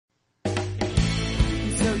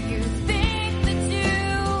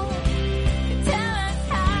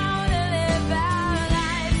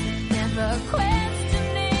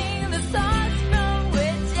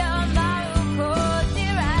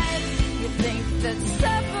that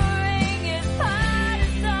suffering is part of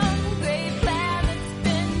some great plan that's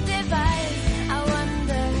been devised. I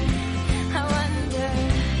wonder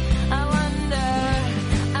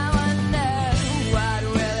what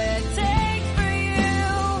will it take for you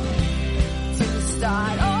to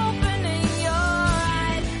start opening your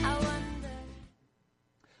eyes? I wonder.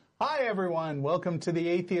 Hi, everyone. Welcome to the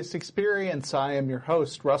Atheist Experience. I am your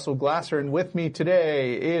host, Russell Glasser, and with me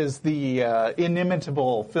today is the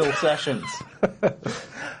inimitable Phil Sessions.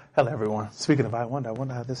 Hello, everyone. Speaking of I wonder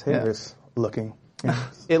how this hair is looking.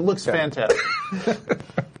 It looks fantastic.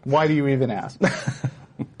 Why do you even ask?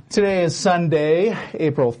 Today is Sunday,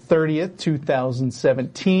 April 30th,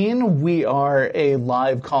 2017. We are a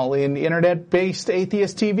live call-in, internet-based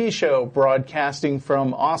atheist TV show broadcasting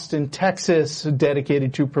from Austin, Texas,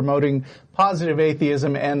 dedicated to promoting positive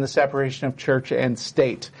atheism and the separation of church and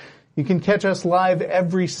state. You can catch us live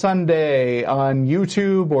every Sunday on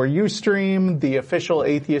YouTube or Ustream. The official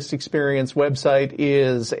Atheist Experience website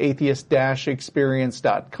is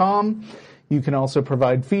atheist-experience.com. You can also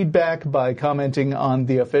provide feedback by commenting on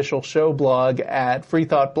the official show blog at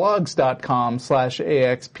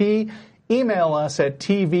freethoughtblogs.com/AXP. Email us at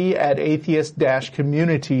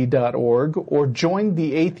tv@atheist-community.org or join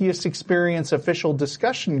the Atheist Experience official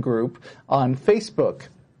discussion group on Facebook.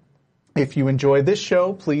 If you enjoy this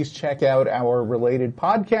show, please check out our related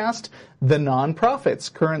podcast, The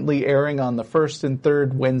Nonprofits, currently airing on the first and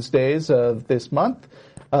third Wednesdays of this month.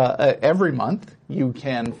 Every month. You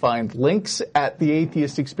can find links at the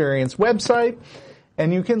Atheist Experience website,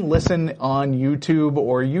 and you can listen on YouTube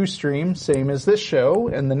or Ustream, same as this show.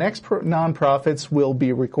 And the next Nonprofits will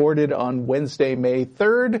be recorded on Wednesday, May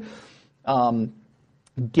 3rd.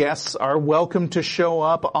 Guests are welcome to show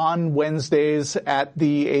up on Wednesdays at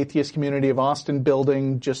the Atheist Community of Austin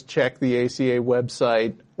building. Just check the ACA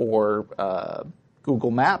website or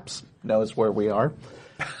Google Maps knows where we are.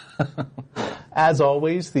 As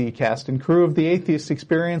always, the cast and crew of the Atheist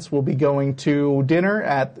Experience will be going to dinner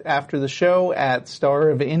after the show at Star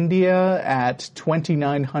of India at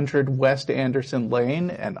 2900 West Anderson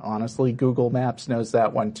Lane, and honestly, Google Maps knows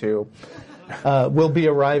that one too. We'll be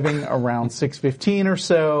arriving around 6:15 or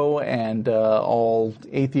so, and all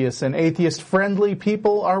atheists and atheist-friendly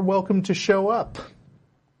people are welcome to show up.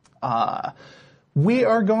 We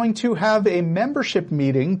are going to have a membership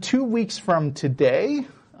meeting 2 weeks from today.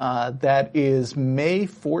 That is May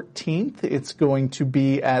 14th. It's going to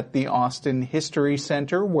be at the Austin History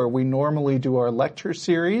Center where we normally do our lecture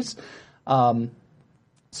series.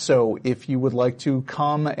 So if you would like to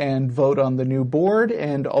come and vote on the new board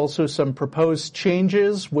and also some proposed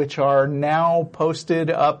changes, which are now posted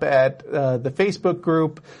up at the Facebook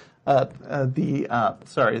group, the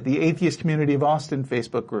Atheist Community of Austin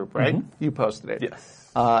Facebook group, right? Mm-hmm. You posted it. Yes.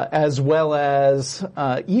 As well as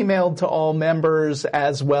emailed to all members,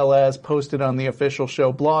 as well as posted on the official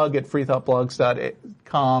show blog at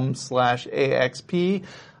freethoughtblogs.com/AXP.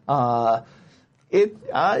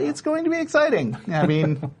 It's going to be exciting. I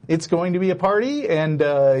mean, it's going to be a party, and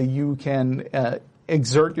you can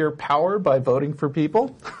exert your power by voting for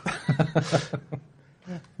people.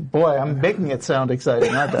 Boy, I'm making it sound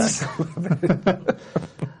exciting, aren't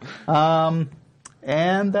I?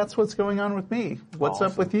 And that's what's going on with me. What's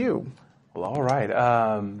awesome. Up with you? Well, all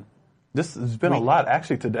right. This has been a lot,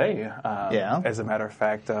 actually, today. As a matter of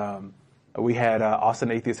fact, we had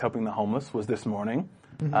Austin Atheists Helping the Homeless was this morning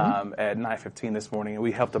at 9:15 this morning, and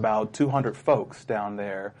we helped about 200 folks down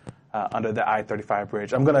there under the I-35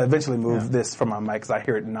 bridge. I'm going to eventually move this from my mic because I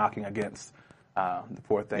hear it knocking against the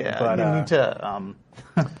poor thing. Yeah, but, you need to,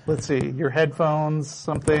 let's see, your headphones,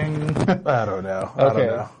 something. I don't know. Okay. I don't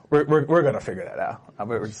know. We're going to figure that out.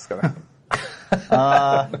 We're just going to.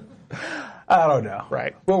 I don't know.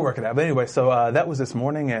 Right. We'll work it out. But anyway, so that was this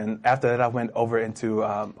morning, and after that I went over into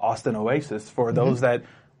Austin Oasis. For those that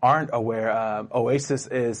aren't aware, Oasis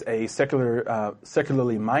is a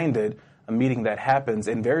secularly minded meeting that happens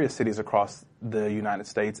in various cities across the United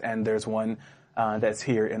States, and there's one that's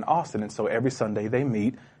here in Austin. And so every Sunday they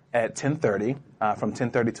meet at 10:30, from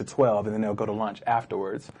 10:30 to 12, and then they'll go to lunch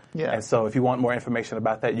afterwards. Yeah. And so if you want more information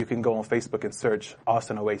about that, you can go on Facebook and search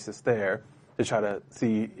Austin Oasis there to try to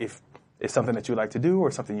see if it's something that you like to do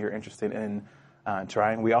or something you're interested in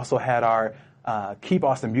trying. We also had our Keep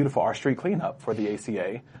Austin Beautiful, our street cleanup for the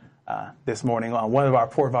ACA. This morning, one of our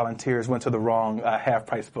poor volunteers went to the wrong Half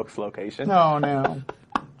Price Books location. Oh, no.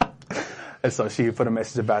 And so she put a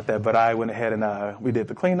message about that, but I went ahead and we did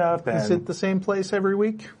the cleanup. And is it the same place every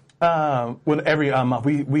week? Every month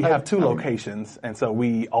we have two locations, and so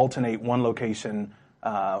we alternate one location.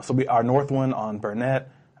 So our north one on Burnett,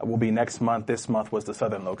 will be next month. This month was the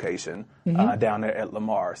southern location down there at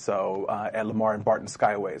Lamar. So at Lamar and Barton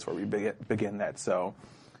Skyways where we begin that. So.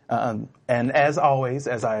 And as always,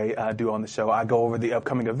 as I do on the show, I go over the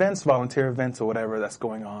upcoming events, volunteer events, or whatever that's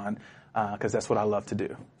going on, because that's what I love to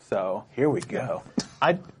do. So here we go.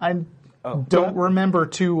 I don't remember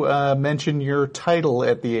to mention your title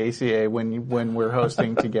at the ACA when we're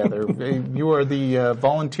hosting together. You are the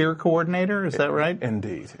volunteer coordinator, is that right?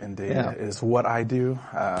 Indeed. Yeah. It is what I do.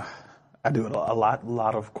 I do a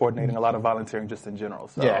lot of coordinating, a lot of volunteering just in general.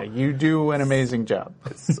 So yeah, you do an amazing job.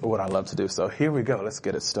 It's what I love to do. So here we go. Let's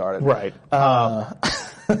get it started. Right.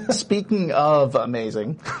 Speaking of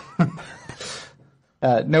amazing,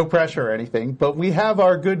 no pressure or anything, but we have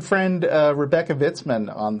our good friend Rebecca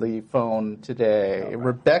Vitzman on the phone today. Right.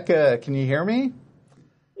 Rebecca, can you hear me?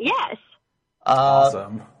 Yes.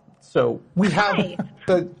 Awesome. So we have,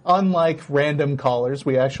 unlike random callers,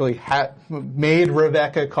 we actually made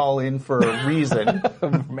Rebecca call in for a reason.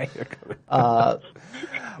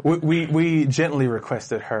 We gently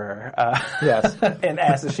requested her, yes, and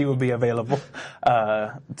asked if she would be available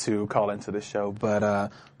to call into the show.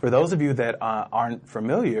 But for those of you that aren't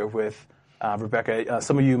familiar with Rebecca,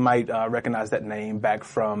 some of you might recognize that name back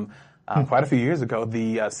from quite a few years ago,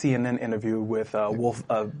 the CNN interview with Wolf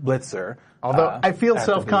Blitzer. Although I feel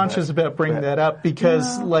self-conscious about bringing that up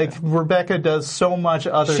because, Rebecca does so much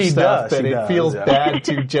other stuff that it feels bad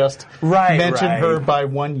to just mention her by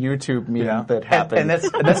one YouTube meme that happened. And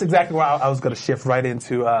that's exactly where I was going to shift right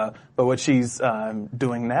into. But what she's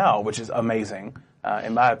doing now, which is amazing,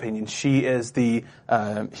 in my opinion, she is the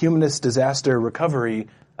Humanist Disaster Recovery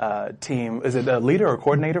Team. Is it a leader or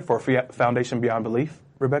coordinator for Foundation Beyond Belief,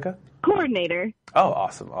 Rebecca? Coordinator. Oh,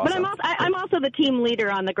 awesome. But I'm also the team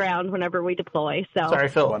leader on the ground whenever we deploy. So sorry,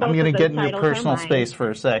 Phil. I'm going to get in your personal space for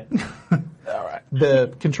a sec. All right.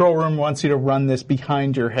 The control room wants you to run this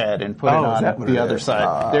behind your head and put it on the other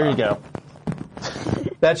side. There you go.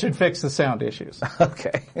 That should fix the sound issues.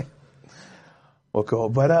 Okay. Well, cool.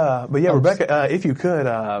 But yeah, Rebecca, if you could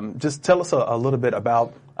just tell us a little bit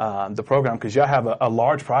about the program, because y'all have a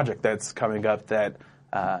large project that's coming up that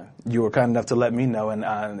you were kind enough to let me know,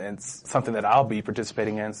 and it's something that I'll be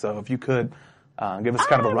participating in. So if you could give us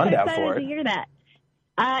kind of a rundown for it. I'm excited to hear that.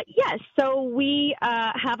 Yes, so we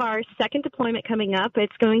have our second deployment coming up.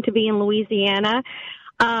 It's going to be in Louisiana.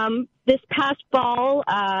 This past fall,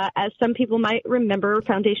 as some people might remember,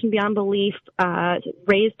 Foundation Beyond Belief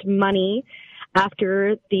raised money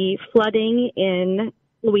after the flooding in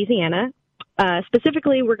Louisiana.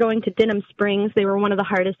 Specifically, we're going to Denham Springs. They were one of the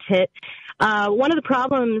hardest hit. One of the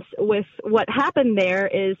problems with what happened there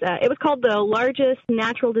is it was called the largest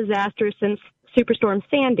natural disaster since Superstorm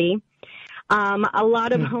Sandy. A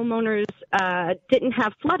lot of homeowners didn't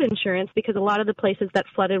have flood insurance because a lot of the places that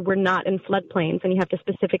flooded were not in floodplains, and you have to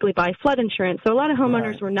specifically buy flood insurance. So a lot of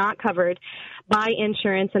homeowners were not covered by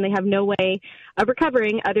insurance, and they have no way of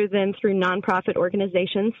recovering other than through nonprofit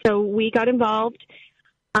organizations. So we got involved.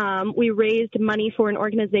 We raised money for an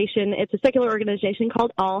organization. It's a secular organization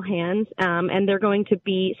called All Hands, and they're going to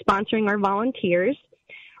be sponsoring our volunteers.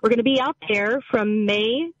 We're going to be out there from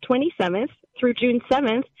May 27th through June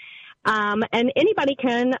 7th, and anybody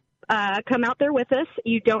can come out there with us.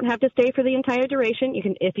 You don't have to stay for the entire duration.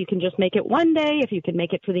 If you can just make it one day, if you can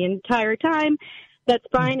make it for the entire time, that's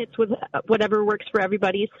fine. It's with whatever works for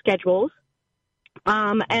everybody's schedules.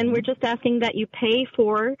 And we're just asking that you pay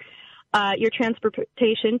for your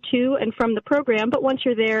transportation to and from the program. But once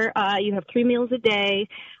you're there, you have 3 meals a day,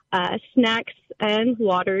 snacks and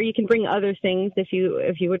water. You can bring other things if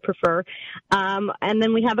you would prefer. And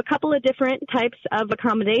then we have a couple of different types of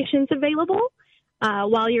accommodations available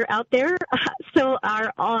while you're out there. So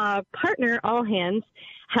our partner, All Hands,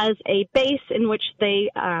 has a base in which they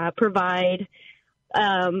provide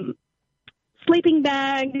sleeping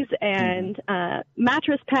bags and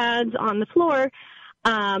mattress pads on the floor.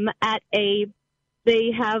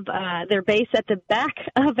 They have their base at the back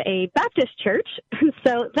of a Baptist church,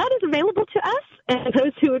 so that is available to us, and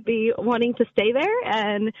those who would be wanting to stay there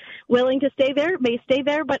and willing to stay there may stay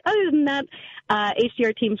there. But other than that,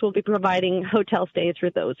 HDR teams will be providing hotel stays for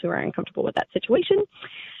those who are uncomfortable with that situation.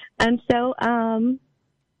 And so,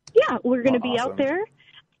 we're going to be out there.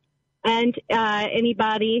 And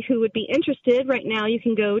anybody who would be interested, right now you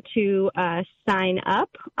can go to sign up.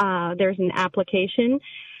 There's an application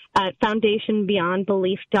at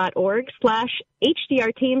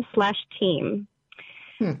foundationbeyondbelief.org/HDRteam/team.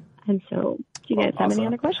 And so, do you guys have any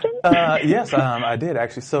other questions? Yes, I did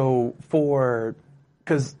actually. So so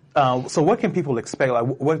what can people expect? Like,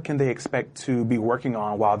 what can they expect to be working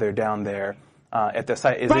on while they're down there at the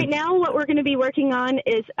site? Right now, what we're going to be working on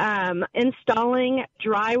is installing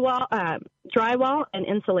drywall and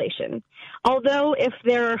insulation. Although if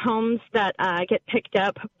there are homes that get picked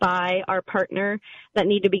up by our partner that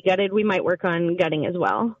need to be gutted, we might work on gutting as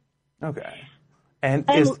well. Okay. And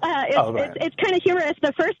And go ahead. it's kind of humorous.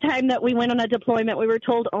 The first time that we went on a deployment, we were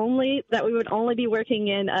told that we would only be working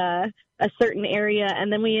in a certain area,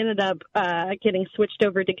 and then we ended up getting switched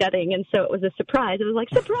over to gutting, and so it was a surprise. It was like,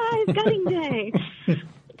 surprise, gutting day.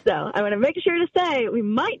 So I want to make sure to say we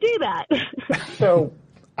might do that. So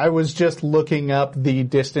I was just looking up the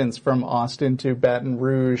distance from Austin to Baton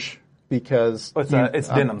Rouge because It's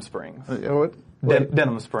Denham Springs. what?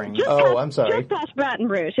 Denham Springs. I'm sorry. Just past Baton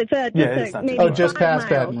Rouge. It's it's not too maybe far. just 5 past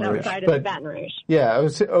miles Baton Rouge, outside but- of Baton Rouge. Yeah,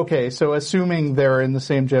 okay. So assuming they're in the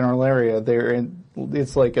same general area,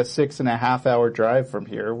 it's like a 6.5 hour drive from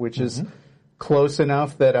here, which is close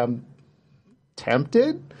enough that I'm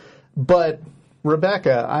tempted. But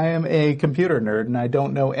Rebecca, I am a computer nerd and I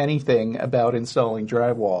don't know anything about installing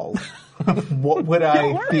drywall. What would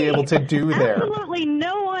I be able to do there? Absolutely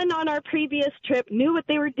no one on our previous trip knew what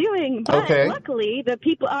they were doing, but Okay. luckily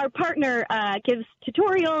our partner gives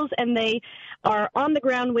tutorials, and they are on the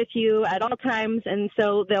ground with you at all times, and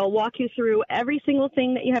so they'll walk you through every single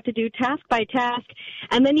thing that you have to do task by task,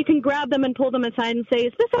 and then you can grab them and pull them aside and say,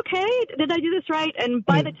 is this okay? Did I do this right? And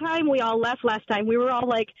by the time we all left last time, we were all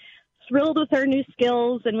like thrilled with our new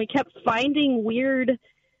skills, and we kept finding weird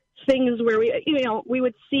things where we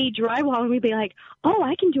would see drywall and we'd be like, oh,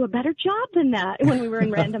 I can do a better job than that when we were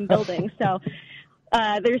in random buildings. So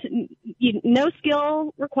there's no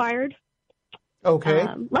skill required. Okay.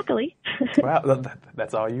 Luckily. Wow,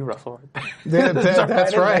 that's all you, Russell.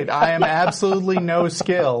 That's right. I am absolutely no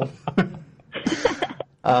skill.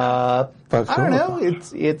 I don't know.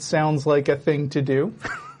 It sounds like a thing to do.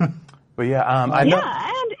 But yeah, I know. Yeah,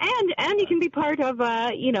 and you can be part of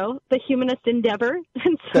the humanist endeavor,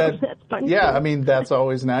 and so that's fun. Yeah, too. I mean that's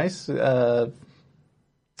always nice. Cool.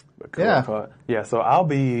 Yeah. Yeah. So I'll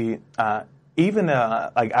be even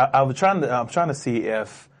I'm trying to see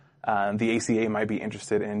if the ACA might be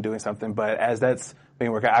interested in doing something, but as that's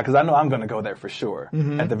being worked out, because I know I'm going to go there for sure.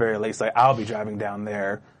 At the very least, like I'll be driving down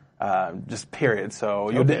there, just period.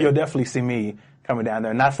 So you'll definitely see me coming down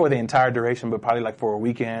there, not for the entire duration, but probably like for a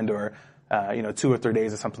weekend or 2 or 3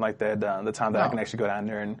 days or something like that. The time that I can actually go down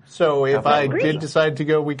there and. So if I Great. did decide to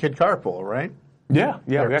go, we could carpool, right? Yeah,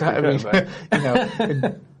 we actually could.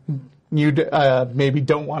 But. You maybe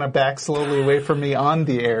don't want to back slowly away from me on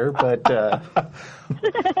the air, but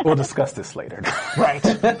We'll discuss this later. right.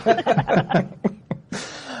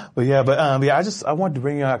 But I wanted to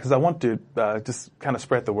bring you out because I want to just kind of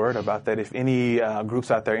spread the word about that. If any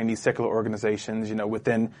groups out there, any secular organizations,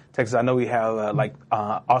 within Texas, I know we have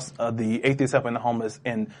the Atheists Helping the Homeless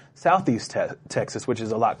in Southeast Texas, which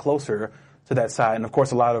is a lot closer to that side, and of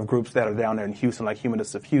course a lot of groups that are down there in Houston, like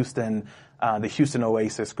Humanists of Houston, the Houston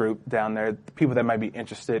Oasis group down there, people that might be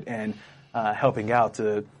interested in helping out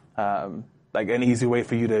to like an easy way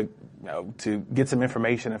for you to get some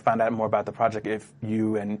information and find out more about the project. If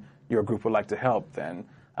you and your group would like to help, then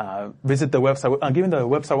visit the website. Give me the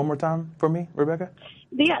website one more time for me, Rebecca.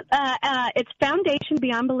 Yeah, it's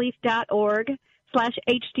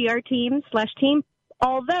foundationbeyondbelief.org/HDR-team/team.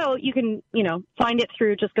 Although you can, find it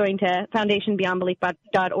through just going to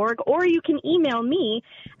foundationbeyondbelief.org, or you can email me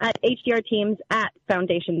at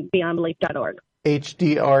hdrteams@foundationbeyondbelief.org.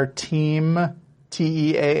 HDR team,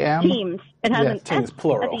 TEAM. Teams. It has Yeah, an teams, S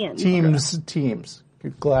plural. at the end. Teams.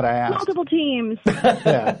 Glad I asked. Multiple teams.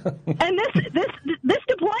 Yeah. And this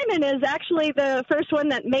deployment is actually the first one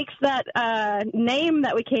that makes that name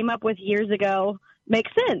that we came up with years ago make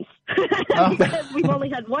sense. Because we've only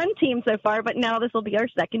had one team so far, but now this will be our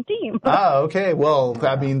second team. Oh, okay. Well,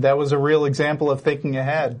 I mean, that was a real example of thinking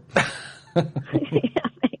ahead. Yeah,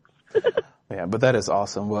 thanks. Yeah, but that is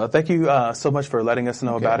awesome. Well, thank you so much for letting us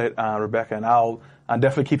know about it, Rebecca. And I'll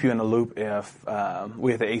definitely keep you in the loop if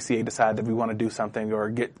we at the ACA decide that we want to do something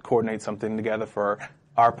or coordinate something together for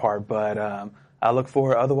our part. But I look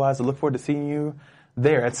forward to seeing you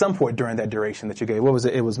there at some point during that duration that you gave. What was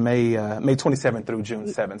it? It was May 27th through June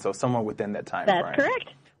 7th, so somewhere within that time frame. That's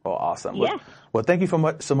correct. Well, awesome. Yes. Well, thank you so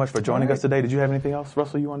much for joining us today. Did you have anything else,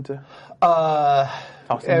 Russell, you wanted to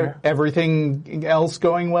toss in there? Everything else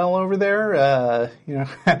going well over there?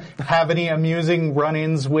 Have any amusing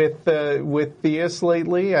run-ins with theists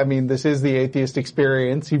lately? I mean, this is the Atheist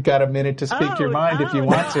Experience. You've got a minute to speak your mind if you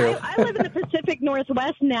want to. I live in the Pacific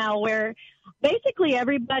Northwest now, where basically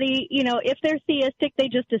everybody, if they're theistic, they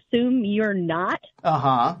just assume you're not.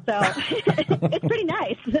 Uh-huh. So it's pretty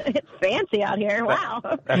nice. It's fancy out here.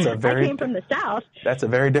 Wow. That's a very. I came from the South. That's a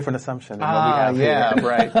very different assumption than what we have yeah, here.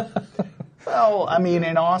 right. Well, I mean,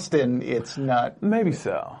 in Austin, it's not. Maybe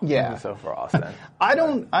so. Yeah. Maybe so for Austin. I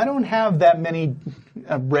don't have that many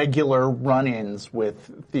regular run-ins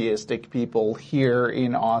with theistic people here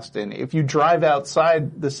in Austin. If you drive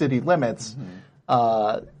outside the city limits,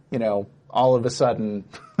 all of a sudden,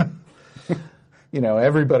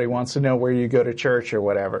 everybody wants to know where you go to church or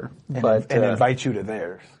whatever. And invite you to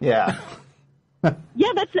theirs. Yeah.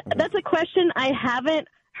 Yeah, that's a question I haven't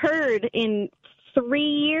heard in 3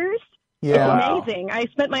 years. Yeah. It's amazing. I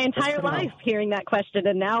spent my entire life hearing that question,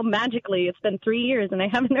 and now magically it's been 3 years, and I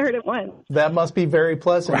haven't heard it once. That must be very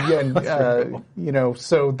pleasant. And,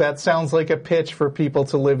 so that sounds like a pitch for people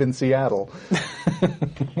to live in Seattle.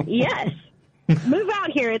 Yes. Move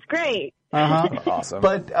out here. It's great. Uh-huh. Awesome.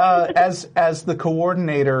 But as the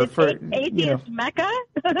coordinator It's for atheist Mecca.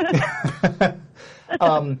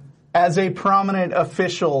 as a prominent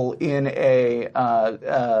official in a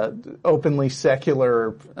openly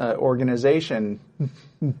secular organization,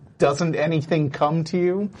 doesn't anything come to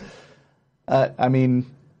you? I mean,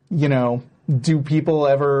 do people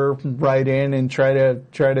ever write in and try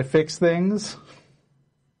to fix things?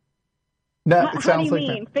 No, it sounds How do you like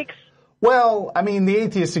mean? Fix? Well, I mean, the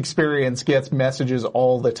Atheist Experience gets messages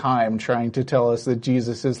all the time trying to tell us that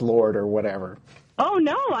Jesus is Lord or whatever. Oh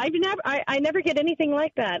no, I never get anything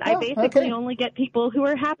like that. I basically only get people who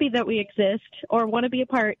are happy that we exist or want to be a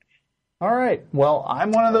part. All right. Well,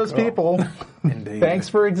 I'm one of those people. Indeed. Thanks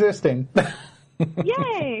for existing.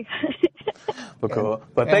 Yay! Well, cool.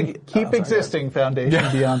 But thank you. Keep existing,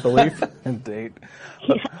 Foundation Beyond Belief. Indeed.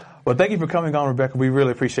 Well, thank you for coming on, Rebecca. We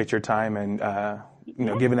really appreciate your time and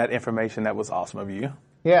giving that information. That was awesome of you.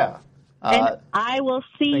 Yeah. And I will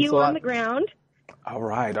see thanks you a lot. on the ground All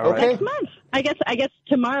right. next month. I guess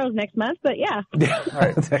tomorrow's next month, but yeah. All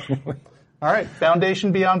right. Technically. All right.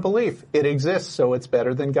 Foundation Beyond Belief. It exists, so it's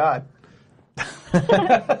better than God. All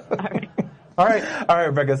right. All right. All right,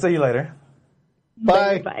 Rebecca. See you later.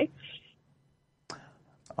 Bye. Bye.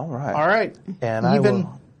 All right. All right. And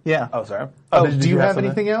Yeah. Oh, sorry. Do you have something?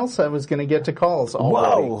 anything else? I was going to get to calls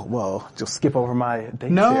already. Whoa. Just skip over my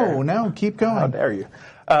dates No, here. keep going. How dare you?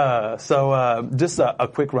 So just a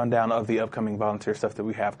quick rundown of the upcoming volunteer stuff that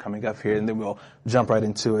we have coming up here, and then we'll jump right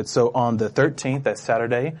into it. So on the 13th, that's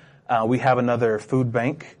Saturday, we have another food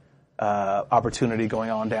bank opportunity going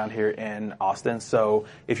on down here in Austin. So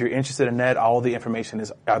if you're interested in that, all the information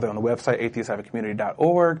is either on the website,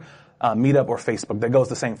 atheist-community.org, Meetup, or Facebook. That goes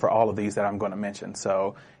the same for all of these that I'm going to mention.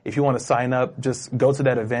 So if you want to sign up, just go to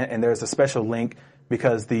that event, and there's a special link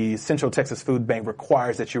because the Central Texas Food Bank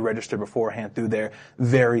requires that you register beforehand through their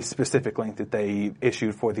very specific link that they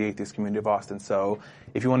issued for the Atheist Community of Austin. So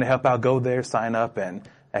if you want to help out, go there, sign up, and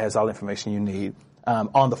it has all the information you need.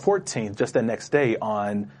 On the 14th, just the next day,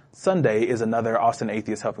 on Sunday, is another Austin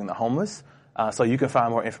Atheist Helping the Homeless. So you can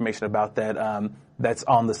find more information about that. That's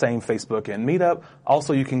on the same Facebook and Meetup.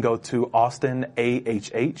 Also, you can go to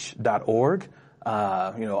austinahh.org.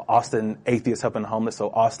 Austin Atheist Helping the Homeless, so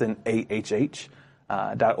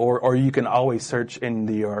austinahh.org. Or you can always search in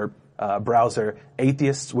your browser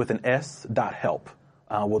atheists.help.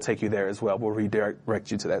 We'll take you there as well. We'll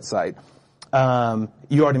redirect you to that site.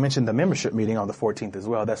 You already mentioned the membership meeting on the 14th as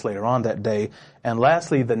well. That's later on that day. And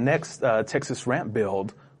lastly, the next Texas Ramp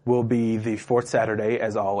Build will be the fourth Saturday,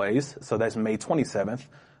 as always. So that's May 27th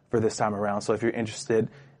for this time around. So if you're interested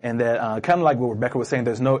in that, kind of like what Rebecca was saying,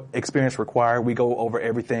 there's no experience required. We go over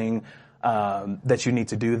everything that you need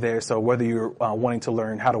to do there. So whether you're wanting to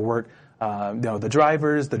learn how to work, the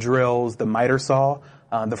drivers, the drills, the miter saw,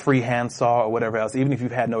 the free hand saw, or whatever else, even if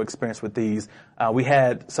you've had no experience with these, we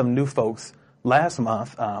had some new folks last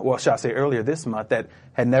month, should I say earlier this month, that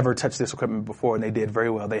had never touched this equipment before, and they did very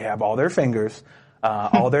well. They have all their fingers,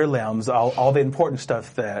 all their limbs, all the important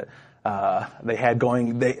stuff that they had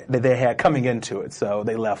going, they had coming into it. So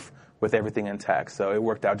they left with everything intact. So it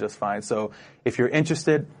worked out just fine. So if you're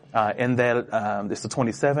interested in that, it's the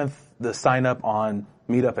 27th. The sign up on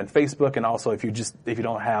Meetup and Facebook, and also if you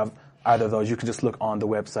don't have either of those, you can just look on the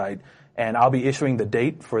website. And I'll be issuing the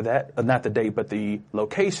date for that, not the date, but the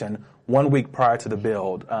location 1 week prior to the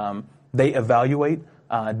build. They evaluate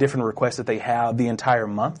different requests that they have the entire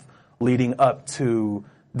month leading up to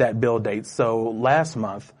that build date. So last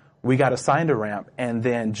month, we got assigned a ramp, and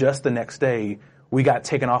then just the next day, we got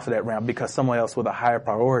taken off of that ramp because someone else with a higher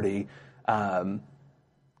priority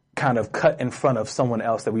kind of cut in front of someone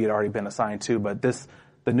else that we had already been assigned to. But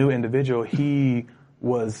the new individual, he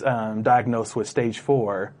was diagnosed with stage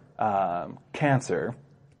 4 cancer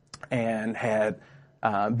and had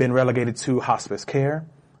been relegated to hospice care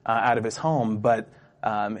out of his home, but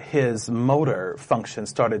his motor function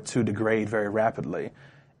started to degrade very rapidly.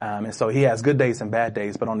 And so he has good days and bad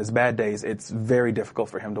days, but on his bad days, it's very difficult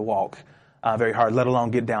for him to walk very hard, let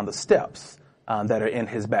alone get down the steps that are in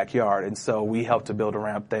his backyard. And so we helped to build a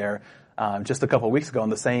ramp there just a couple of weeks ago on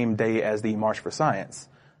the same day as the March for Science,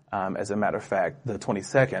 as a matter of fact, the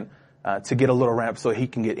 22nd, to get a little ramp so he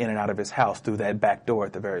can get in and out of his house through that back door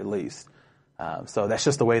at the very least. So that's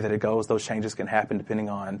just the way that it goes. Those changes can happen depending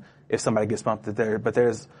on if somebody gets bumped there. But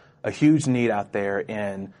there's a huge need out there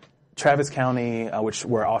in Travis County,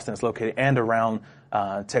 where Austin is located, and around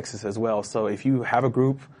Texas as well. So if you have a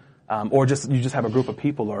group, or you just have a group of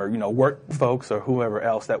people, or work folks, or whoever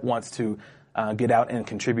else that wants to get out and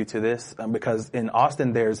contribute to this, because in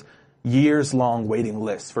Austin there's years-long waiting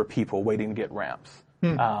lists for people waiting to get ramps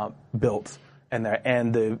built,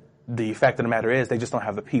 and the fact of the matter is they just don't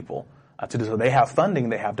have the people to do so. They have funding,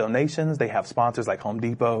 they have donations, they have sponsors like Home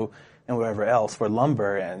Depot and whatever else for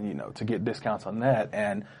lumber, and to get discounts on that.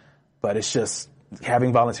 But it's just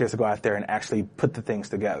having volunteers to go out there and actually put the things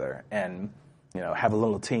together, and have a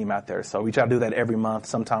little team out there. So we try to do that every month,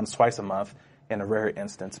 sometimes twice a month in a rare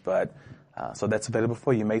instance. But so that's available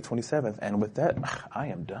for you May 27th. And with that, I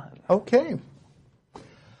am done. Okay.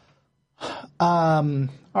 All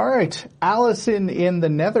right. Allison in the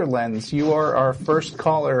Netherlands, you are our first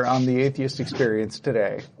caller on the Atheist Experience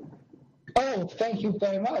today. Oh, thank you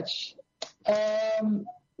very much.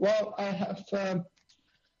 Well, I have, I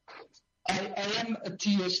am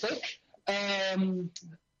atheistic. And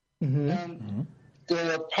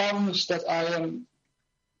the problems that I am,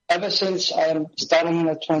 ever since I am starting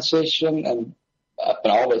a transition, and I've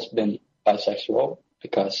always been bisexual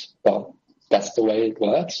because, well, that's the way it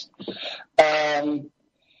works.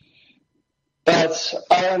 But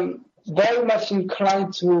I am very much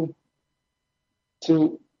inclined to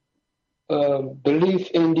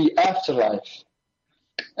believe in the afterlife.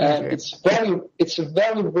 And it's a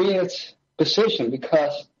very weird position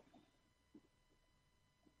because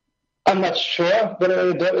I'm not sure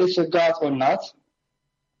whether there is a God or not.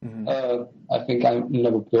 I think I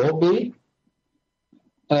never will be.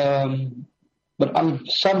 But I'm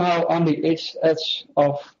somehow on the edge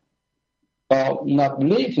of not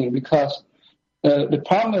believing, because the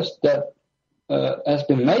promise that has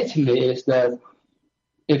been made to me is that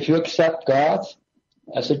if you accept God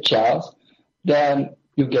as a child, then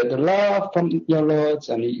you get the love from your Lord,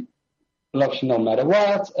 and He loves you no matter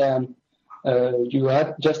what, and you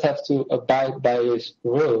just have to abide by His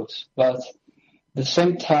rules. But at the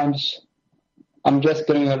same time, I'm just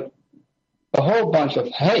getting a whole bunch of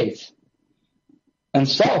hate and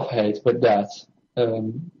self-hate with that.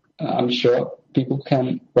 I'm sure people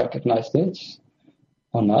can recognize this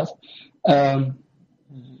or not.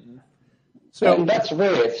 So and that's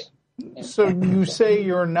weird. So you say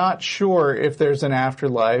you're not sure if there's an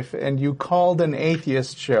afterlife, and you called an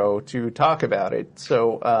atheist show to talk about it.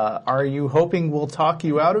 So are you hoping we'll talk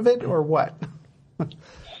you out of it, or what?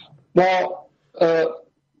 Well,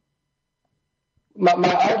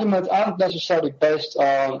 my arguments aren't necessarily based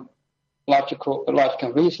on logical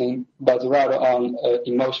reasoning, but rather on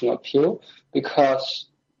emotional appeal, because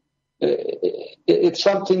it's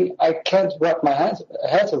something I can't wrap my head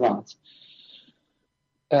around.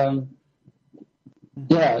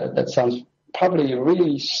 Yeah, that sounds probably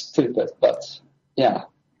really stupid, but yeah.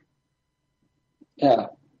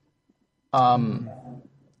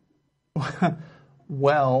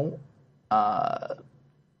 Well,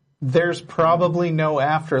 there's probably no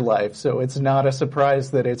afterlife, so it's not a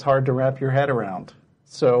surprise that it's hard to wrap your head around.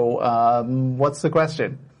 So, what's the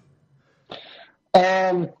question?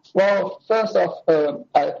 Well, first off,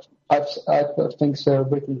 I've things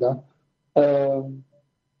written down.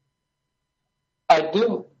 I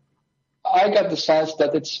got the sense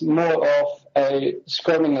that it's more of a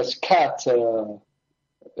Schrodinger's cat thing,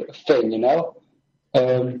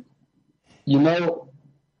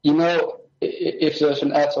 if there's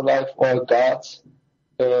an afterlife or a God,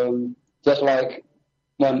 just like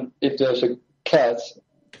if there's a cat,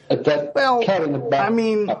 cat in the back. I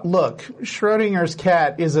mean, look, Schrodinger's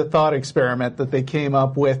cat is a thought experiment that they came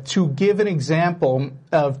up with to give an example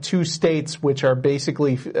of two states which are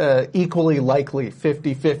basically equally likely,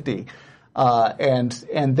 50-50.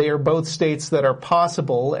 And they are both states that are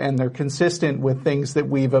possible, and they're consistent with things that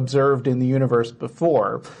we've observed in the universe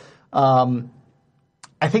before.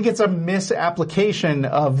 I think it's a misapplication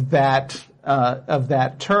of that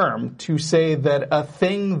term to say that a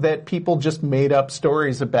thing that people just made up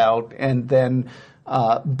stories about and then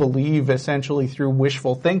believe essentially through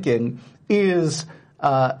wishful thinking is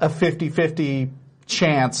a 50-50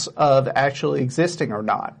 chance of actually existing or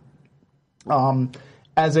not.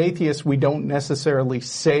 As atheists, we don't necessarily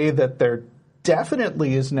say that there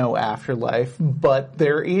definitely is no afterlife, but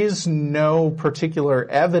there is no particular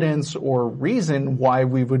evidence or reason why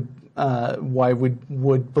we would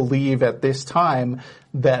believe at this time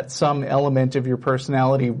that some element of your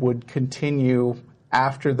personality would continue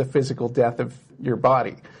after the physical death of your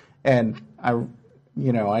body. And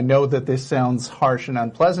I know that this sounds harsh and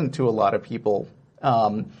unpleasant to a lot of people,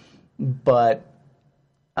 but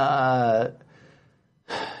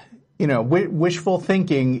wishful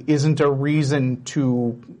thinking isn't a reason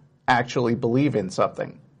to actually believe in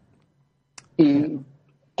something.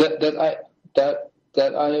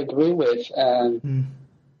 That I agree with, and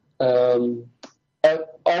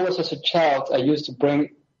always as a child, I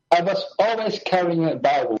was always carrying a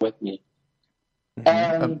Bible with me,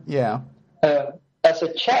 and as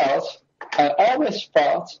a child, I always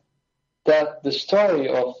thought that the story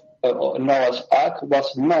of Noah's Ark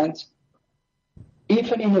was meant,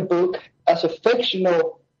 even in the book, as a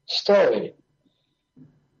fictional story.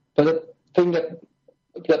 But the thing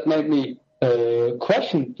that made me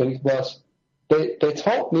question things was they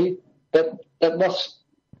told me that was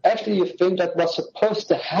actually a thing that was supposed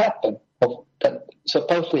to happen, or that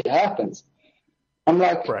supposedly happens. I'm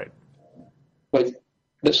like, right. Wait,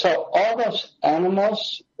 so all those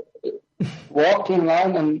animals walked in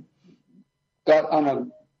line and got on a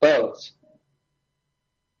boat.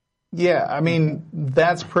 Yeah, I mean,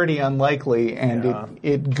 that's pretty unlikely, and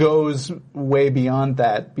it goes way beyond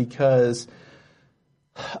that, because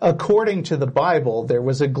according to the Bible, there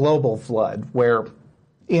was a global flood where,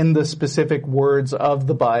 in the specific words of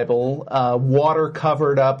the Bible, water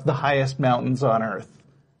covered up the highest mountains on earth.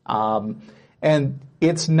 And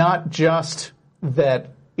it's not just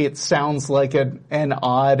that it sounds like an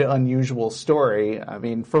odd, unusual story. I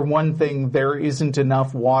mean, for one thing, there isn't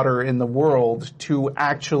enough water in the world to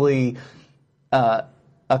actually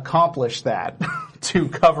accomplish that, to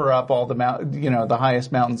cover up all the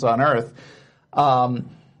highest mountains on earth. And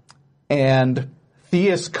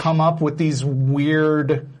theists come up with these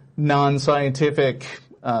weird, non-scientific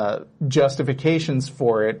justifications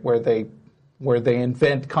for it, where they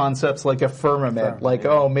invent concepts like a firmament,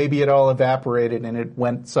 maybe it all evaporated and it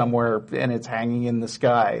went somewhere and it's hanging in the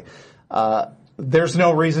sky. There's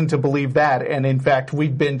no reason to believe that, and in fact,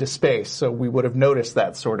 we've been to space, so we would have noticed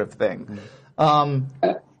that sort of thing.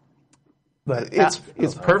 But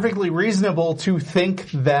it's perfectly reasonable to think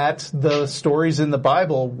that the stories in the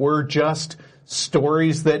Bible were just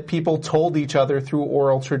stories that people told each other through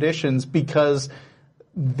oral traditions because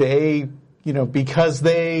they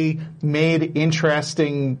made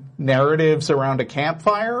interesting narratives around a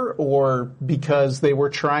campfire, or because they were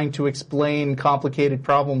trying to explain complicated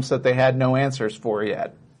problems that they had no answers for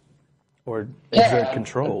yet. Or exert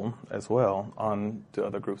control as well on to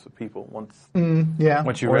other groups of people. Once you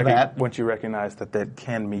recognize that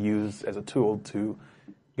can be used as a tool to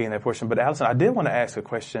gain that portion. But Allison, I did want to ask a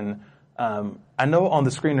question. I know on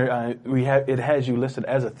the screener it has you listed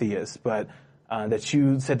as a theist, but that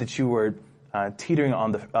you said that you were teetering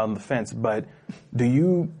on the fence. But do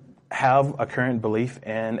you have a current belief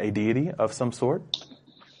in a deity of some sort?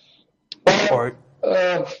 Or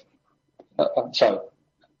sorry.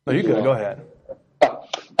 No, you can go ahead.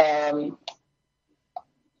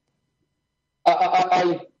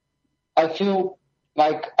 I feel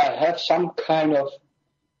like I have some kind of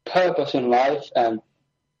purpose in life, and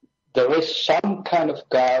there is some kind of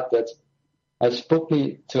God that has put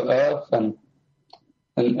me to earth, and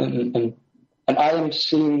I am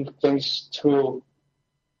seeing things through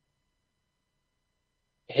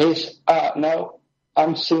His art. Now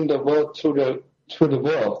I'm seeing the world through the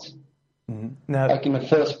world. Now, like in the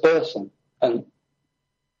first person. And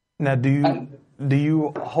now, do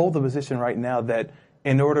you hold the position right now that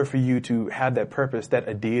in order for you to have that purpose, that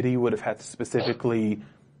a deity would have had to specifically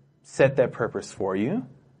set that purpose for you?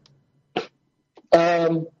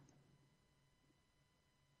 Or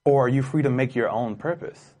are you free to make your own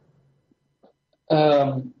purpose?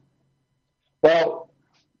 Well,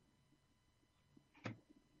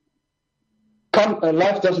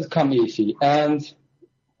 life doesn't come easy, and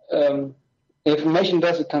information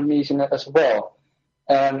doesn't come easy as well.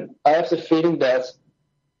 And I have the feeling that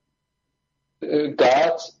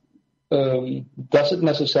God doesn't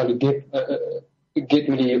necessarily give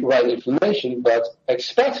me the right information, but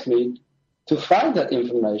expects me to find that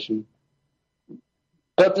information.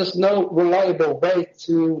 But there's no reliable way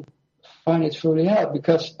to find it fully out,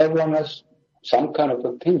 because everyone has some kind of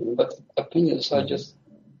opinion, but opinions are just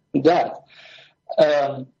that.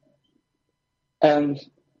 And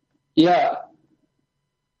yeah,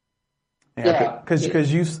 Yeah.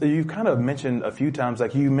 Because you kind of mentioned a few times,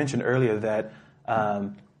 like you mentioned earlier, that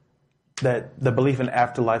that the belief in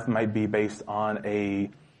afterlife might be based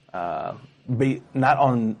on not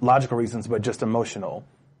on logical reasons, but just emotional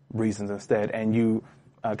reasons instead. And you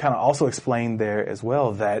kind of also explained there as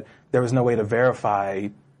well that there was no way to verify,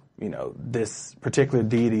 this particular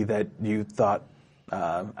deity that you thought,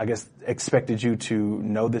 I guess, expected you to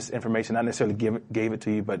know this information, not necessarily gave it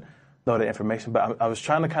to you, but know the information. But I was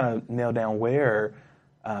trying to kind of nail down where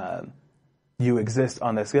you exist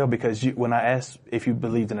on that scale, because when I asked if you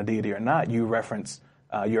believed in a deity or not, you referenced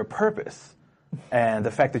your purpose and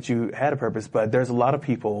the fact that you had a purpose. But there's a lot of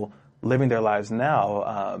people living their lives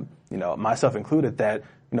now, myself included, that,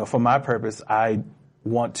 for my purpose, I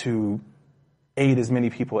want to aid as many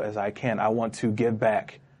people as I can. I want to give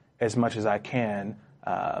back as much as I can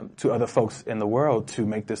to other folks in the world to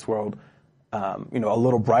make this world, a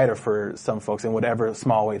little brighter for some folks in whatever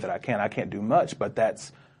small way that I can. I can't do much, but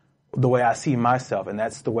that's the way I see myself, and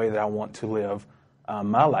that's the way that I want to live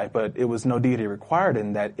my life. But it was no deity required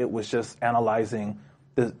in that. It was just analyzing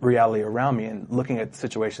the reality around me and looking at the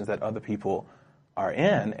situations that other people are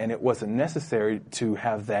in, and it wasn't necessary to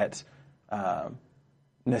have that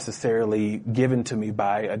necessarily given to me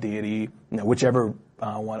by a deity, whichever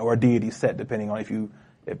one, or a deity set, depending on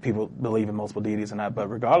if people believe in multiple deities or not. But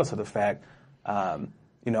regardless of the fact,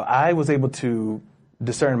 I was able to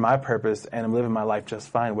discern my purpose, and I'm living my life just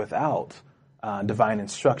fine without divine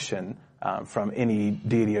instruction from any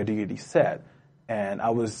deity or deity set. And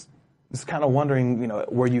I was just kind of wondering,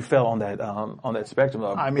 where you fell on that spectrum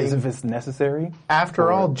of, if it's necessary.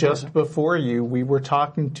 After all, just before you, we were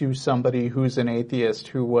talking to somebody who's an atheist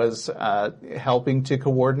who was helping to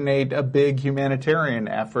coordinate a big humanitarian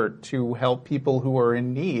effort to help people who are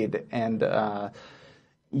in need. And,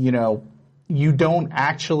 you don't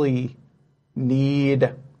actually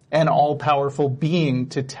need an all-powerful being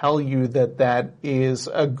to tell you that is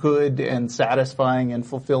a good and satisfying and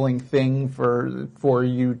fulfilling thing for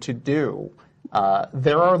you to do.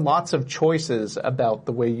 There are lots of choices about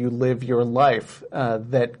the way you live your life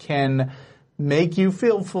that can make you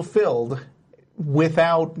feel fulfilled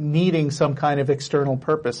without needing some kind of external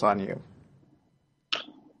purpose on you.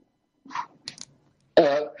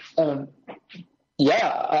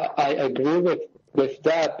 I agree with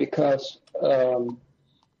that, because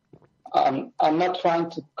I'm not trying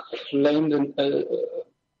to claim that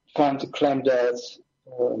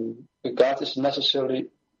God is necessarily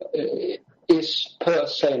is per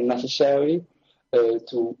se necessary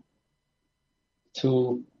to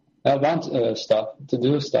want stuff, to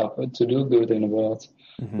do good in the world,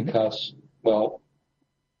 because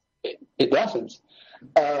it doesn't.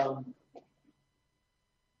 I'm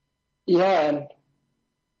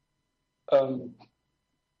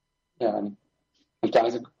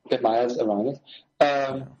trying to get my head around it.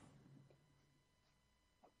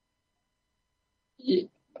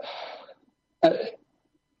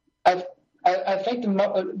 I think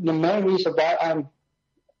the main reason why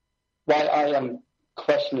I am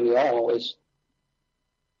questioning it all is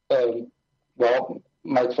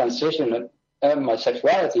my transition and my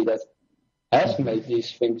sexuality that has made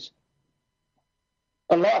these things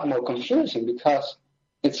a lot more confusing, because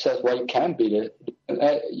it says, well, you can be gay,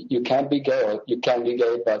 or you can be gay,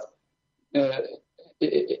 but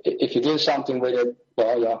if you do something with it,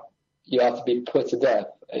 you have to be put to death.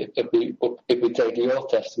 If we take the Old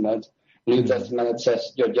Testament, New Testament, it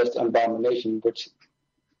says you're just an abomination, which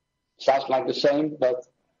sounds like the same, but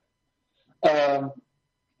I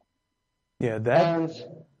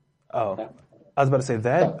was about to say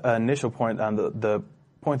that initial point on the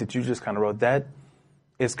point that you just kind of wrote, that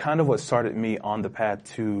is kind of what started me on the path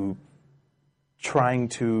to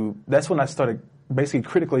that's when I started basically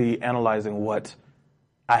critically analyzing what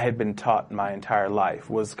I had been taught my entire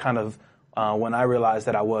life. Was kind of when I realized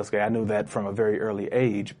that I was gay. I knew that from a very early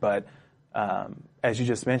age, but as you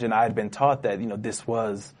just mentioned, I had been taught that this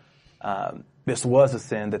was a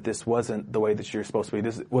sin, that this wasn't the way that you're supposed to be.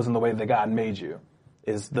 This wasn't the way that God made you,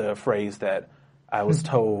 is the phrase that I was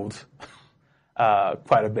told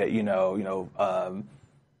quite a bit.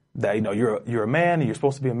 That you're a man and you're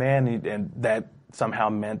supposed to be a man, and that somehow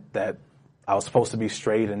meant that I was supposed to be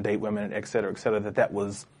straight and date women, et cetera, that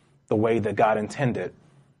was the way that God intended,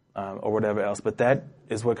 or whatever else. But that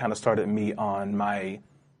is what kind of started me on my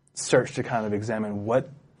search to kind of examine what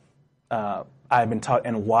I had been taught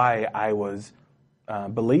and why I was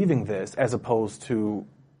believing this, as opposed to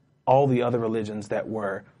all the other religions that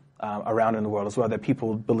were around in the world as well, that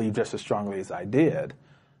people believed just as strongly as I did.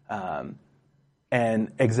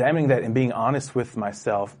 And examining that and being honest with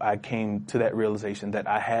myself, I came to that realization that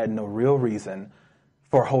I had no real reason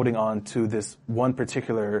for holding on to this one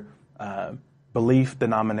particular belief,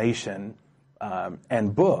 denomination,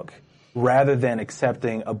 and book, rather than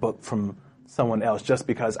accepting a book from someone else just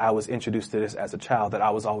because I was introduced to this as a child, that I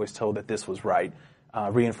was always told that this was right,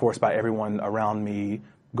 reinforced by everyone around me,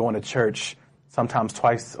 going to church sometimes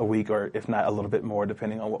twice a week, or if not a little bit more,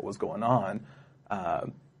 depending on what was going on.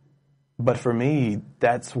 But for me,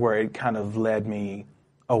 that's where it kind of led me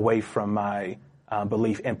away from my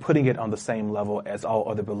belief and putting it on the same level as all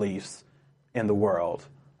other beliefs in the world,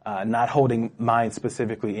 not holding mine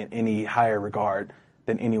specifically in any higher regard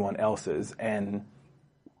than anyone else's, and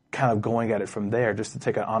kind of going at it from there, just to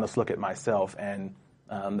take an honest look at myself and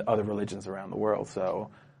the other religions around the world. So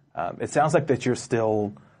it sounds like that you're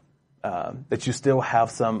still that you still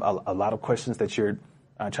have a lot of questions that you're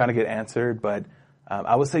trying to get answered, but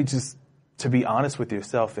I would say just to be honest with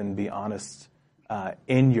yourself and be honest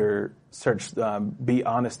in your search, be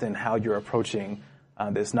honest in how you're approaching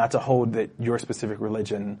this, not to hold that your specific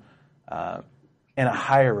religion in a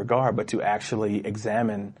higher regard, but to actually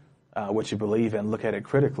examine what you believe and look at it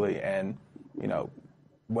critically. And,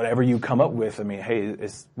 whatever you come up with, I mean, hey,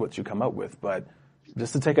 it's what you come up with, but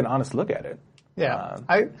just to take an honest look at it. Yeah.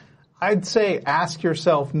 I'd say ask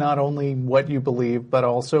yourself not only what you believe, but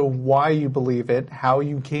also why you believe it, how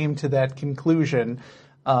you came to that conclusion,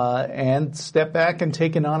 and step back and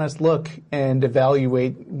take an honest look and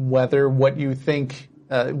evaluate whether what you think,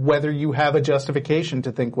 whether you have a justification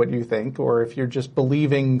to think what you think, or if you're just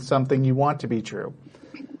believing something you want to be true.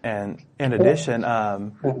 And in addition, as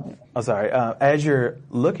you're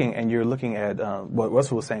looking at what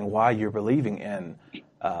Russell was saying, why you're believing in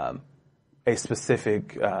a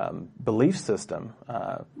specific belief system,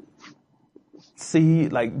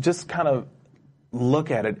 just kind of look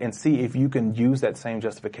at it and see if you can use that same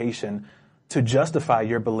justification to justify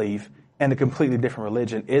your belief in a completely different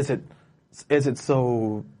religion. Is it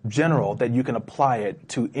so general that you can apply it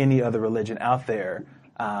to any other religion out there,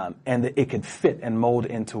 and that it could fit and mold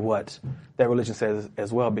into what that religion says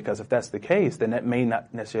as well? Because if that's the case, then that may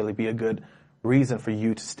not necessarily be a good reason for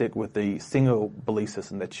you to stick with the single belief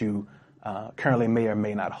system that you currently may or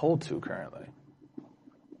may not hold to currently.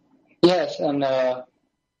 Yes, and the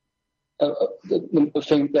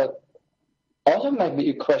thing that also made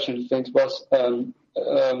me question things was, I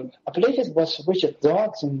believe it was Richard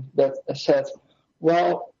Dawkins that said,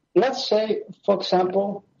 well, let's say, for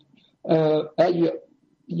example,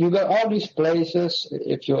 you got all these places.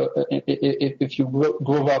 If you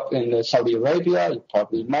grew up in Saudi Arabia, you're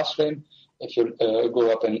probably Muslim. If you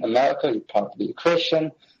grew up in America, you're probably a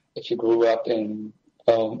Christian. If you grew up in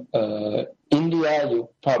India, you're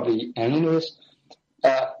probably an Hinduist.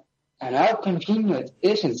 And how convenient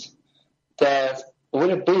isn't that? Would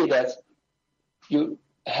it be that you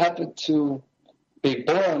happen to be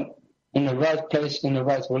born in the right place, in the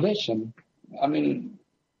right religion? I mean...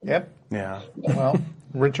 Yep. Yeah. Well,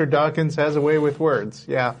 Richard Dawkins has a way with words.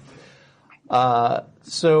 Yeah.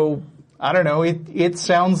 So, I don't know. It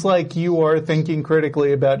sounds like you are thinking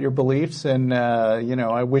critically about your beliefs, and,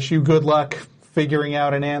 I wish you good luck figuring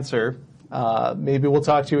out an answer. Maybe we'll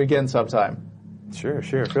talk to you again sometime. Sure.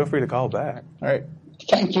 Feel free to call back. All right.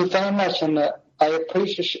 Thank you very much, and I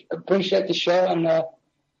appreciate the show, and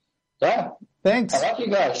yeah. Thanks. I love you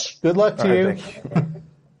guys. Good luck to you. Thank you.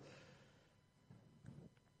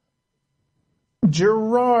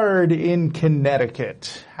 Gerard in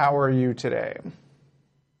Connecticut. How are you today?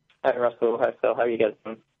 Hi, Russell. Hi, Phil. How are you guys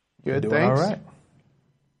doing? Good, Doing thanks. all right.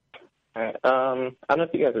 All right. I don't know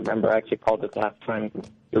if you guys remember. I actually called this last time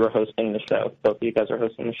you were hosting the show. Both of you guys were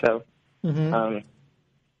hosting the show. Mm-hmm.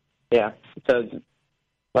 Yeah. So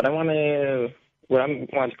what I wanted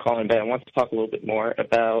to call in today, I want to talk a little bit more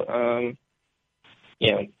about,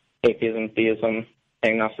 atheism, theism,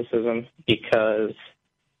 agnosticism, because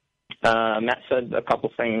Matt said a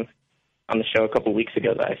couple things on the show a couple weeks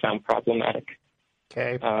ago that I found problematic.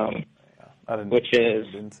 Okay. I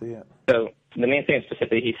didn't see it. So the main thing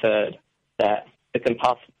specifically, he said that it's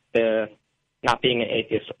impossible. Not being an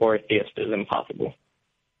atheist or a theist is impossible.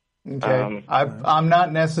 Okay. I'm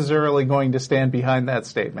not necessarily going to stand behind that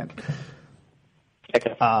statement.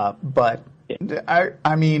 Okay. But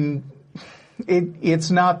I mean,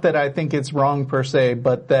 it's not that I think it's wrong per se,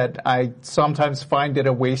 but that I sometimes find it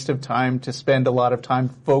a waste of time to spend a lot of time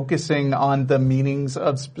focusing on the meanings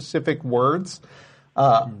of specific words.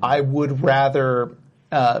 I would rather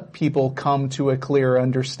people come to a clear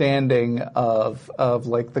understanding of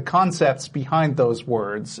like the concepts behind those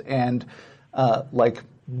words and like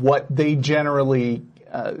what they generally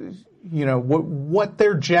what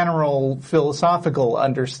their general philosophical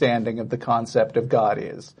understanding of the concept of God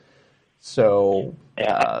is. So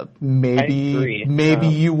Yeah, maybe I agree.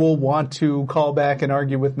 you will want to call back and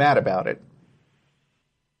argue with Matt about it.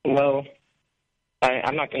 Well,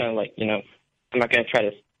 I'm not gonna I'm not gonna try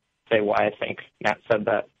to say why I think Matt said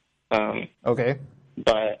that. Okay.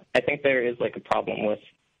 But I think there is a problem with,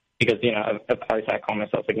 because obviously I call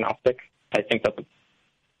myself agnostic. I think that's a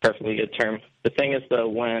perfectly good term. The thing is, though,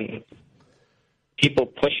 when people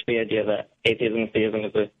push the idea that atheism and theism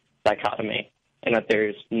is a dichotomy and that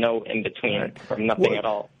there's no in between or nothing at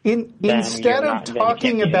all. Instead of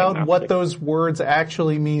talking about agnostic. what those words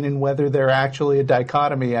actually mean and whether they're actually a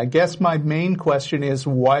dichotomy, I guess my main question is,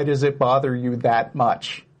 why does it bother you that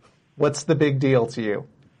much? What's the big deal to you?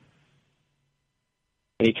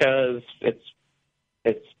 Because it's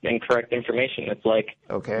incorrect information. It's like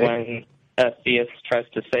when a theist tries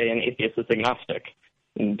to say an atheist is agnostic.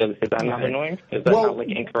 Is that not annoying? Is that not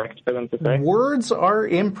incorrect for them to say? Words are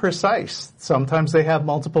imprecise. Sometimes they have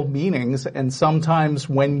multiple meanings, and sometimes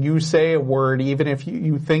when you say a word, even if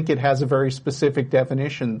you think it has a very specific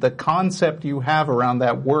definition, the concept you have around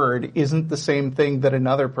that word isn't the same thing that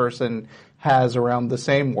another person has around the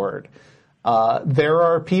same word. There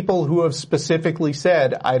are people who have specifically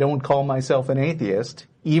said, I don't call myself an atheist,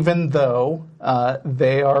 even though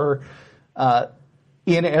they are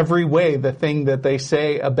in every way, the thing that they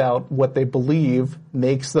say about what they believe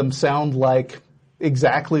makes them sound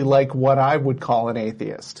exactly like what I would call an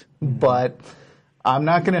atheist. Mm-hmm. But I'm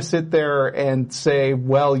not going to sit there and say, I'm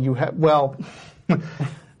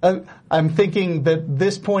thinking that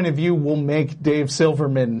this point of view will make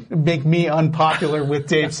make me unpopular with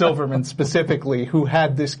Dave Silverman specifically, who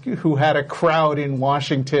had a crowd in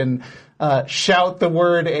Washington shout the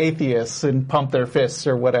word atheists and pump their fists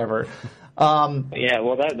or whatever.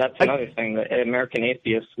 That's another thing. The American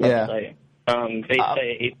Atheist website, they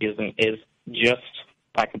say atheism is just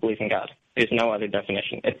lack of belief in God. There's no other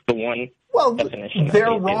definition. It's the one definition.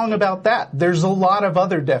 They're wrong about that. There's a lot of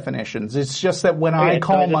other definitions. It's just that when I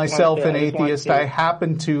call myself an atheist, I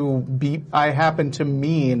happen to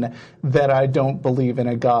mean that I don't believe in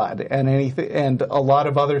a God, and a lot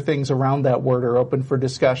of other things around that word are open for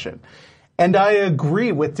discussion. And I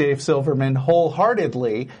agree with Dave Silverman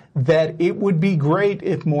wholeheartedly that it would be great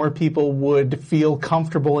if more people would feel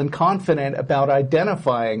comfortable and confident about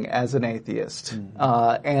identifying as an atheist.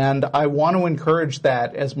 Mm-hmm. And I want to encourage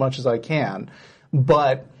that as much as I can.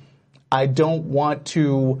 But I don't want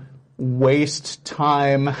to waste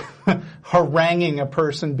time haranguing a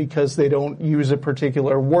person because they don't use a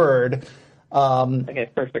particular word. Okay,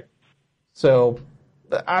 perfect. So...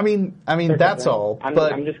 I mean, that's all.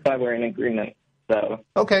 I'm just glad we're in agreement. So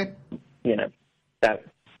okay, that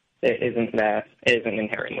isn't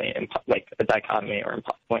inherently a dichotomy or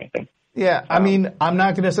impossible anything. Yeah, I mean, I'm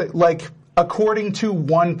not going to say according to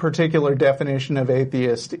one particular definition of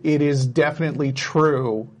atheist, it is definitely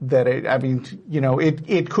true that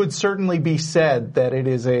it could certainly be said that it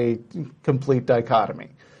is a complete dichotomy.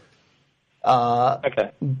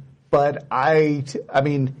 Okay, but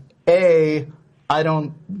I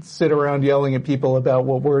don't sit around yelling at people about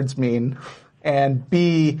what words mean, and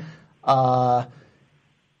B,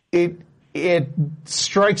 it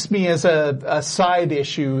strikes me as a side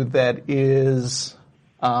issue that is,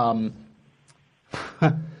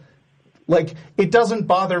 it doesn't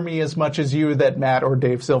bother me as much as you that Matt or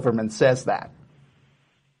Dave Silverman says that.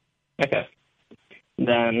 Okay,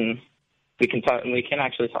 then we can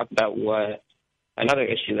actually talk about what another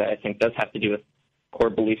issue that I think does have to do with core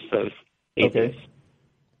beliefs of atheists.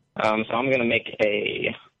 Okay. So I'm going to make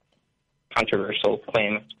a controversial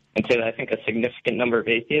claim and say that I think a significant number of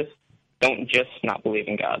atheists don't just not believe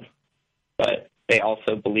in God, but they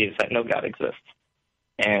also believe that no God exists.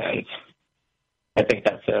 And I think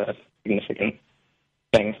that's a significant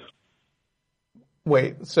thing.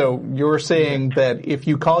 Wait, so you're saying that if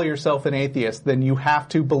you call yourself an atheist, then you have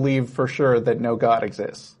to believe for sure that no God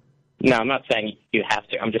exists? No, I'm not saying you have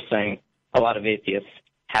to. I'm just saying a lot of atheists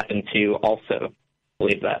happen to also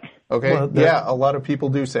believe that. Okay, well, a lot of people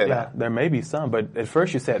do say that. There may be some, but at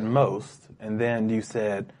first you said most, and then you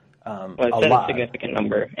said a lot. A significant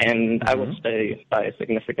number, and I will stay by a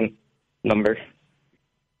significant number.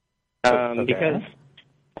 Because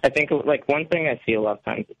I think, one thing I see a lot of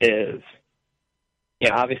times is,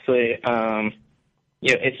 obviously,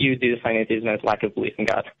 if you do define atheism as lack of belief in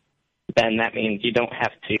God, then that means you don't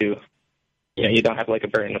have to, you don't have, a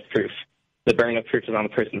burden of proof. The burden of proof is on the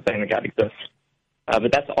person saying that God exists.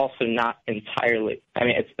 But that's also not entirely,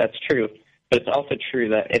 that's true, but it's also true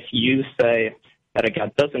that if you say that a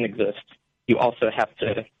God doesn't exist, you also have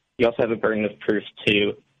a burden of proof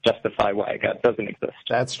to justify why God doesn't exist.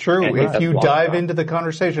 That's true. And If that's you lost dive on. into the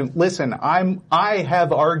conversation, listen, I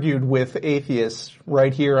have argued with atheists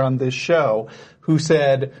right here on this show who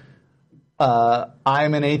said,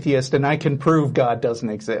 I'm an atheist and I can prove God doesn't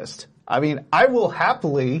exist. I mean, I will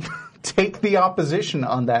happily take the opposition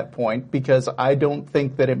on that point because I don't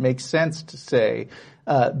think that it makes sense to say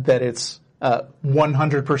that it's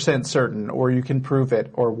 100% certain or you can prove it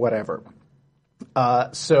or whatever.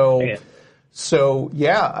 So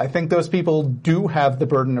yeah, I think those people do have the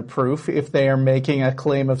burden of proof if they are making a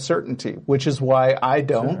claim of certainty, which is why I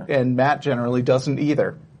don't, and Matt generally doesn't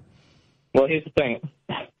either. Well, here's the thing.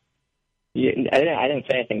 I didn't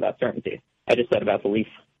say anything about certainty. I just said about belief.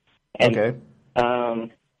 And, Okay.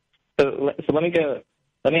 So let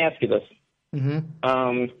me ask you this.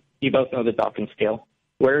 Mm-hmm. You both know the Dawkins scale.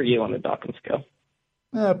 Where are you on the Dawkins scale?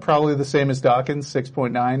 Probably the same as Dawkins,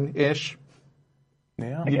 6.9-ish.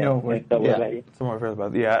 Yeah. You know, Okay, so what yeah. about you? Somewhere further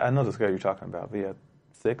about. Yeah, I know the scale you're talking about. Yeah,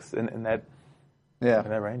 6 in that Yeah.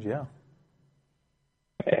 range. Yeah.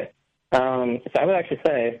 Okay. So I would actually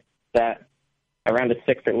say that around a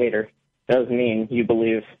 6 or later does mean you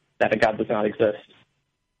believe that a God does not exist.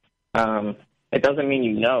 It doesn't mean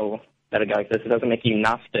you know that a God exists. It doesn't make you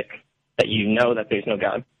Gnostic that you know that there's no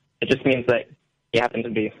God. It just means that you happen to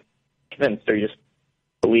be convinced or you just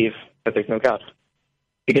believe that there's no God.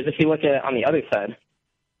 Because if you look at it on the other side,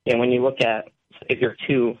 when you look at, if you're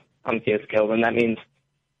 2 on the theist scale, then that means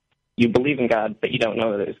you believe in God, but you don't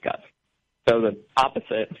know that there's God. So the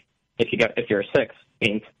opposite, if you're a 6,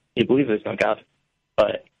 means you believe there's no God,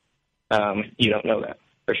 but you don't know that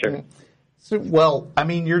for sure. So, well, I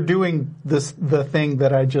mean, you're doing the thing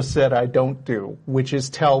that I just said I don't do, which is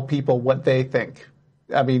tell people what they think.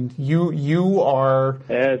 I mean, you are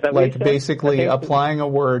Is that what like you said? basically I think- applying a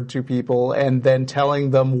word to people and then telling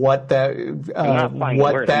them what that I'm not applying the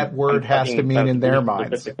word. that I'm word has talking to mean about in their belief minds.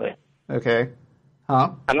 specifically. Okay,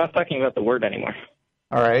 huh? I'm not talking about the word anymore.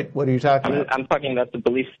 All right. What are you talking about? I'm talking about the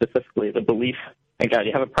belief specifically, the belief in God.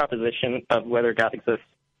 You have a proposition of whether God exists.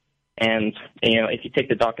 And, if you take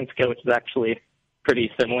the Dawkins scale, which is actually pretty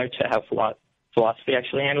similar to how philosophy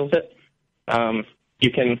actually handles it,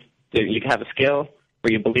 you can have a scale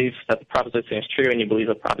where you believe that the proposition is true and you believe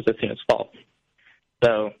the proposition is false.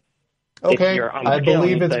 So, Okay, if you're on the I scale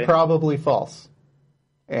believe and you it's say, probably false.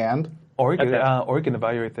 And Or you can, Okay. or you can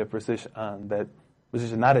evaluate that position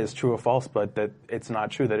not as true or false, but that it's not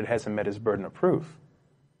true, that it hasn't met its burden of proof.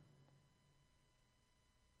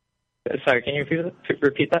 sorry, can you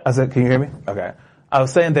repeat that? I said, can you hear me? Okay. I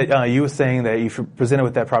was saying that you were saying that if you're presented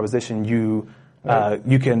with that proposition, you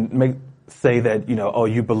can say that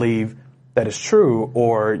you believe that it's true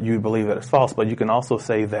or you believe that it's false, but you can also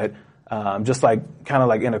say that just like kind of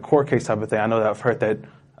like in a court case type of thing. I know that I've heard that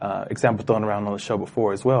example thrown around on the show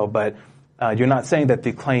before as well, but you're not saying that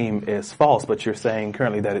the claim is false, but you're saying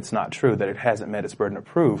currently that it's not true, that it hasn't met its burden of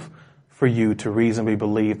proof for you to reasonably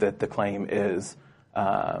believe that the claim is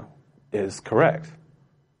correct.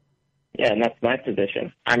 Yeah, and that's my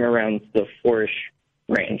position. I'm around the 4-ish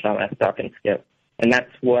range on that Dawkins scale. And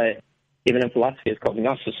that's what, even in philosophy, is called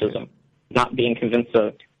Gnosticism. Not being convinced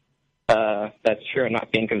of that's true and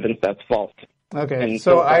not being convinced that's false. okay, And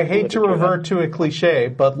so so I that's hate to literature revert to a cliche,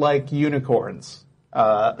 but like unicorns.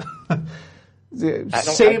 I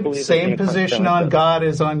Same believe that same unicorns position don't on exist. God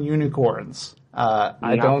as on unicorns. I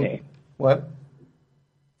Not don't. me. What?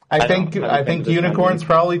 I think don't have a think position on unicorns unicorns.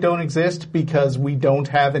 probably don't exist because we don't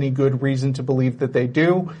have any good reason to believe that they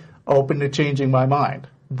do. Open to changing my mind.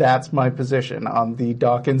 That's my position on the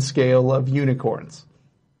Dawkins scale of unicorns.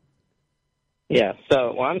 Yeah,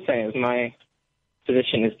 so what I'm saying is my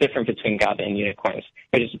position is different between God and unicorns.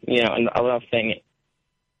 Which is, and a lot of thing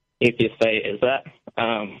atheists say is that,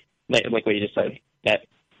 like what you just said, that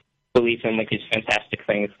belief in like these fantastic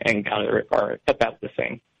things and God are about the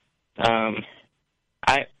same.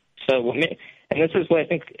 And this is what I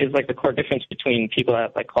think is like the core difference between people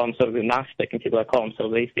that like call themselves agnostic and people that call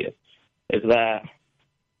themselves atheists, is that,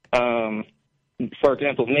 for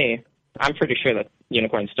example, me, I'm pretty sure that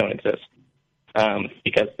unicorns don't exist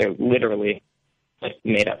because they're literally like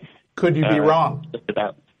made up. Could you be wrong? Just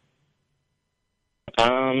about.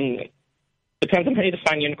 Depends on how you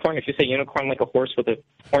define unicorn. If you say unicorn like a horse with a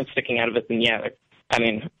horn sticking out of it, then yeah. I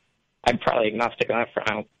mean, I'm probably agnostic on that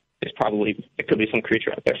front. There could be some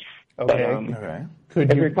creature out there. Okay. Okay.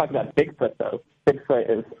 Could If you're you? talking about Bigfoot, though,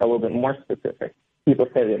 Bigfoot is a little bit more specific. People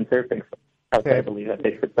say they observe Bigfoot. Okay. I believe that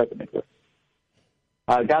Bigfoot doesn't exist.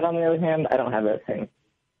 God, on the other hand, I don't have that same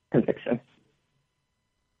conviction.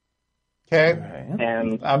 Okay. Okay.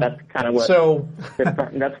 And that's kind of what So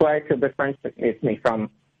that's why I could differentiate me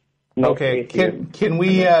from most Okay, atheists. can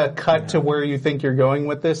we cut to where you think you're going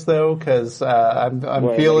with this, though? Because I'm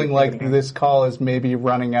What feeling are you like thinking? this call is maybe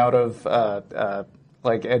running out of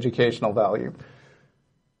like educational value.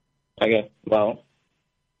 Okay, well,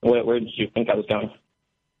 where did you think I was going?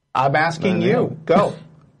 I'm asking you. Go.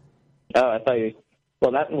 Oh, I thought you.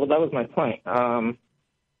 Well, that was my point.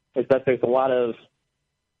 Is that there's a lot of,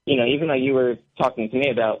 even though you were talking to me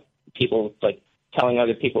about people like telling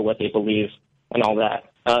other people what they believe and all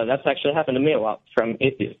that, that's actually happened to me a lot from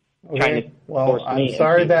atheists. Trying Okay. to Well, force I'm me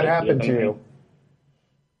sorry into that happened to atheism. you.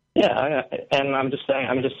 Yeah, and I'm just saying,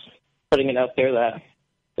 I'm just putting it out there that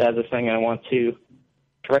as a thing I want to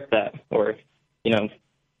correct that, or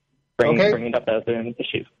bring it up as an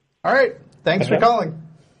issue. All right. Thanks for Okay. calling.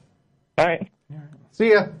 All right.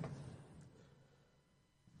 See ya.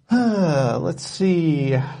 Let's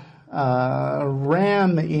see.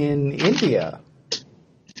 Ram in India.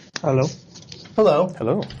 Hello. Hello.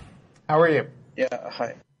 Hello. How are you? Yeah,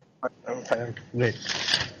 hi. I'm fine. Great.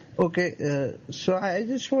 Okay, so I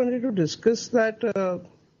just wanted to discuss that,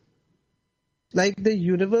 like the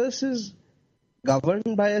universe is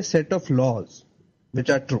governed by a set of laws, which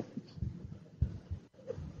are true.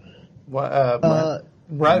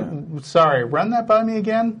 Sorry, run that by me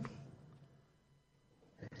again.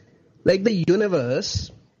 Like the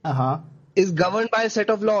universe is governed by a set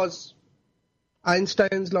of laws,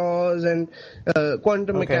 Einstein's laws and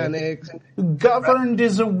quantum mechanics. Governed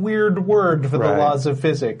is a weird word for the Right. laws of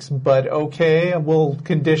physics, but okay, we'll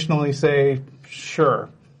conditionally say sure.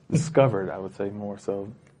 Discovered, I would say, more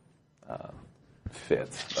so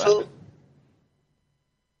fits. So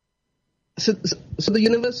the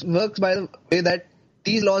universe works by the way that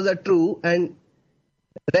these laws are true and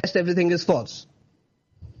the rest everything is false.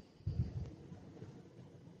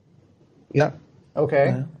 Yeah.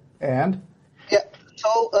 Okay. And? Yeah.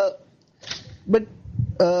 So, but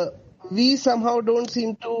we somehow don't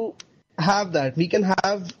seem to have that. We can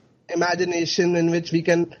have imagination in which we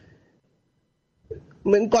can.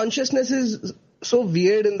 Consciousness is so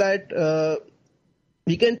weird in that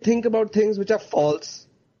we can think about things which are false.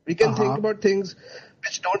 We can think about things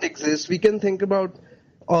which don't exist. We can think about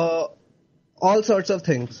all sorts of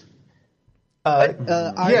things. But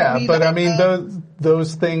I mean,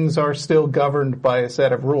 those things are still governed by a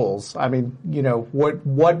set of rules. I mean,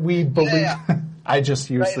 what we believe. Yeah. I just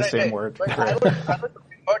used the same word. But I would talk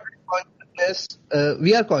about consciousness.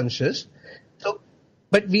 We are conscious,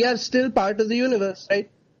 but we are still part of the universe, right?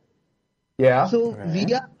 Yeah. So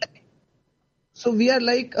we are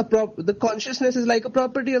like the consciousness is like a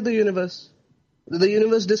property of the universe. The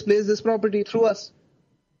universe displays this property through us.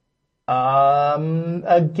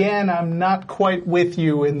 Again, I'm not quite with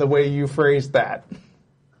you in the way you phrased that.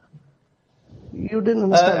 You didn't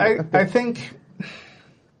understand. I think,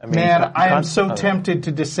 I am so tempted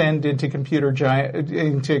to descend into computer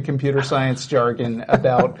science jargon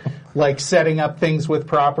about like setting up things with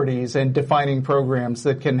properties and defining programs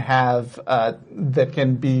that can have that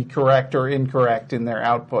can be correct or incorrect in their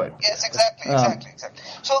output. Yes, exactly.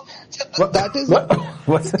 So that is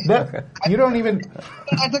What's that? You don't even.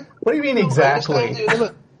 What do you mean exactly?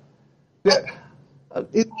 Isn't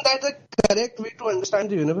that the correct way to understand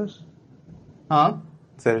the universe? Huh?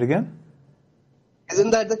 Say it again?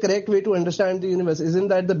 Isn't that the correct way to understand the universe? Isn't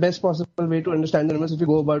that the best possible way to understand the universe if you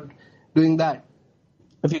go about doing that?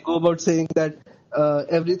 If you go about saying that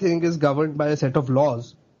everything is governed by a set of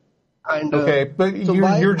laws. And, okay, but so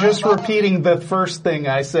you're just repeating the first thing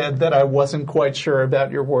I said that I wasn't quite sure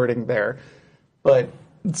about your wording there. But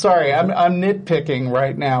sorry, I'm nitpicking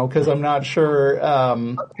right now because I'm not sure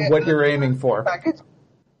what you're aiming for. Let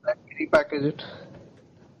me repackage it.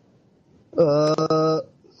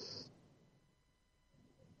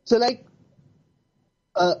 So like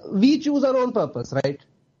we choose our own purpose, right?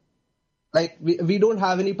 Like we don't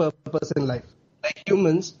have any purpose in life. Like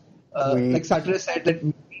humans, like Sartre said that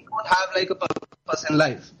we don't have like a purpose in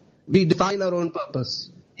life. We define our own purpose.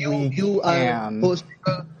 You are supposed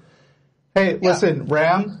to. Hey, listen,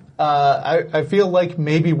 Ram, I feel like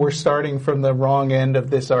maybe we're starting from the wrong end of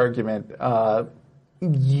this argument.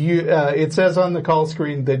 It says on the call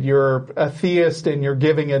screen that you're a theist and you're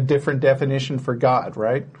giving a different definition for God,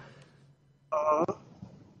 right?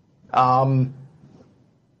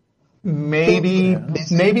 Maybe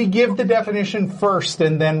give the definition first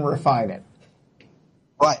and then refine it.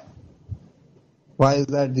 Why? Why is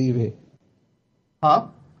that the way? Huh?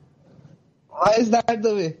 Why is that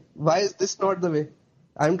the way? Why is this not the way?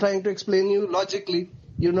 I'm trying to explain you logically.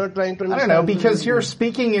 You're not trying to understand. I don't know, because you're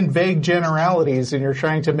speaking in vague generalities and you're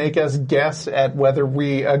trying to make us guess at whether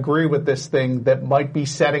we agree with this thing that might be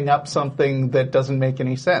setting up something that doesn't make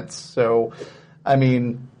any sense. So, I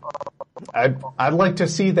mean, I'd like to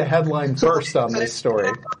see the headline first on this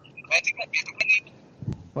story.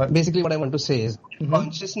 Basically, what I want to say is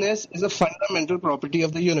consciousness is a fundamental property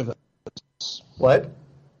of the universe. What?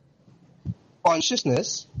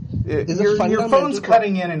 Consciousness is a Your fundamental phone's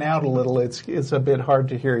cutting in and out a little. It's a bit hard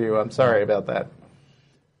to hear you. I'm sorry about that.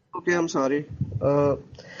 Okay, I'm sorry. I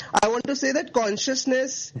want to say that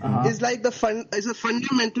consciousness is like is a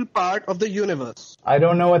fundamental part of the universe. I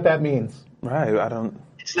don't know what that means. Right, I don't...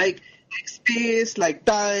 It's like space, like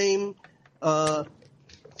time, it's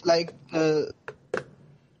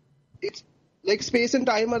like space and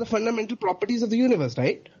time are the fundamental properties of the universe,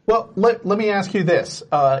 right? Well, let me ask you this.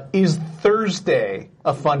 Is Thursday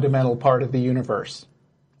a fundamental part of the universe?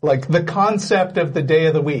 Like the concept of the day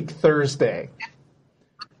of the week, Thursday.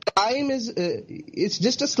 Time is it's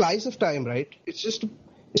just a slice of time, right? It's just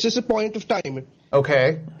a point of time.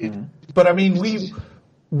 Okay. But I mean,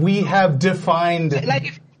 we have defined...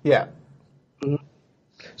 Yeah.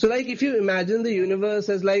 So like if you imagine the universe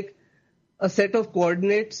as like a set of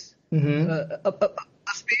coordinates, a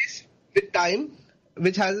space with time,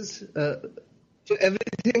 which has so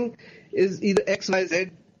everything is either x, y, z.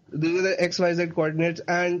 Those are the x, y, z coordinates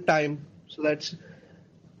and time. So that's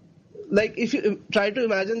like if you try to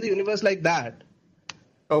imagine the universe like that.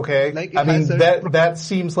 Okay. Like I mean that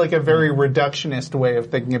seems like a very reductionist way of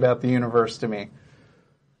thinking about the universe to me.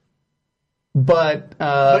 But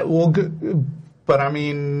I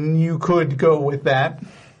mean, you could go with that.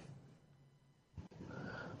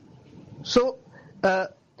 So,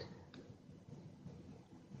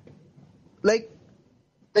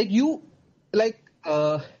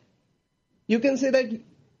 you can say that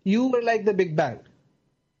you were like the Big Bang,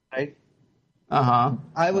 right?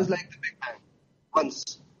 I was like the Big Bang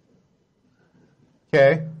once.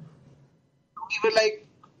 Okay. We were like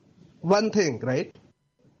one thing, right?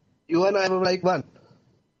 You and I were like one.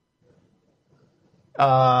 We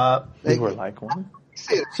were like one?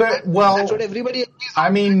 So, well, that's what everybody agrees on. I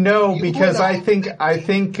mean, no, because I think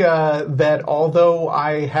that although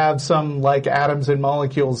I have some like atoms and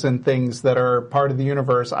molecules and things that are part of the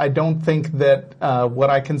universe, I don't think that what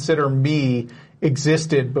I consider me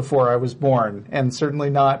existed before I was born, and certainly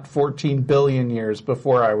not 14 billion years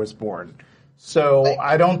before I was born. So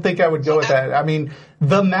I don't think I would go with that. I mean,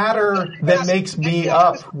 the matter that makes me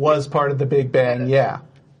up was part of the Big Bang, yeah.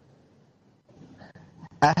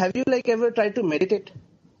 Have you like ever tried to meditate?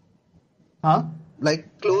 Huh?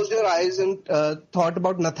 Like closed your eyes and thought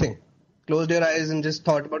about nothing. Closed your eyes and just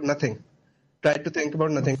thought about nothing. Tried to think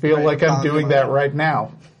about nothing. I feel like I'm doing that right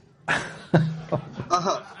now.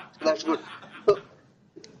 That's good.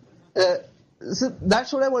 So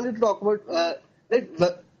that's what I wanted to talk about.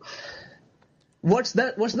 What's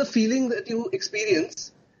the feeling that you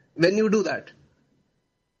experience when you do that?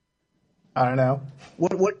 I don't know.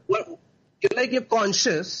 What you're like you're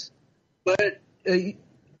conscious, but the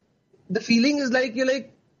feeling is like you're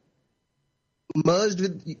like merged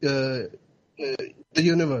with the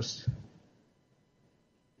universe.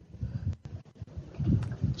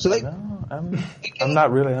 So like I'm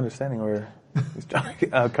not really understanding where he's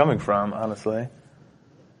coming from, honestly.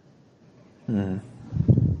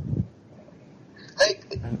 Like,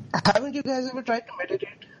 haven't you guys ever tried to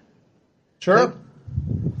meditate? Sure. Like,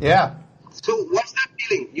 yeah. So what's that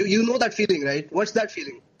feeling? You know that feeling, right? What's that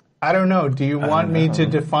feeling? I don't know. Do you want me to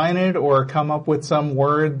define it or come up with some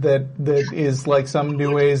word that is like some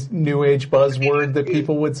new age buzzword that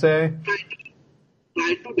people would say?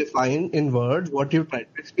 Try to define in words what you try to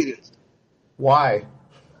experience. Why?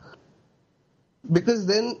 Because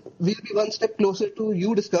then we'll be one step closer to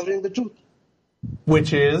you discovering the truth.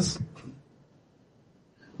 Which is?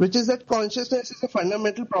 Which is that consciousness is a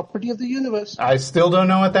fundamental property of the universe. I still don't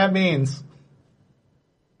know what that means.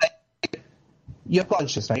 You're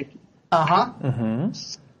conscious, right? Mm-hmm.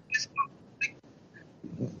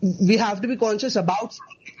 We have to be conscious about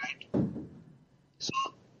something, right? So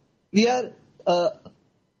we are.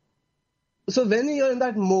 So when you're in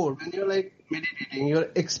that mode, when you're like meditating, you're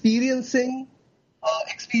experiencing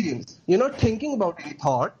experience. You're not thinking about any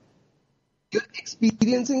thought. You're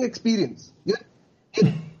experiencing experience.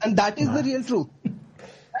 And that is the real truth.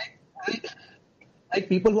 Right? Like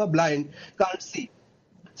people who are blind can't see.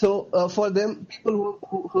 So for them, people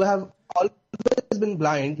who have always been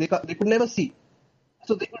blind, they could never see.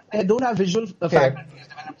 So they don't have visual faculties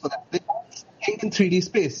developed for that. They can't think in 3D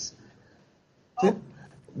space.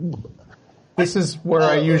 This is where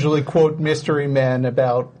I usually quote Mystery Men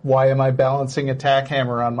about why am I balancing a tack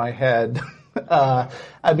hammer on my head. I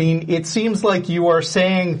mean, it seems like you are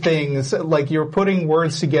saying things, like you're putting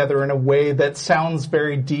words together in a way that sounds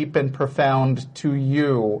very deep and profound to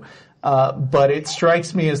you. But it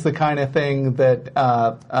strikes me as the kind of thing that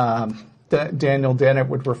Daniel Dennett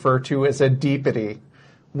would refer to as a deepity,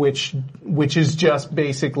 which is just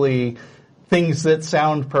basically things that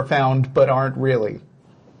sound profound but aren't really.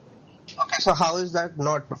 Okay, so how is that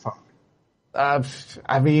not profound?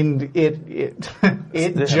 I mean, it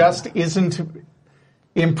just isn't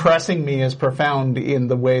impressing me as profound in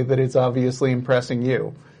the way that it's obviously impressing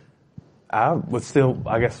you. I would still,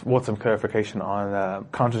 I guess, want some clarification on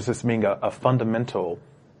consciousness being a fundamental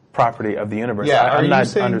property of the universe. Yeah, I'm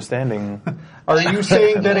not understanding. Are you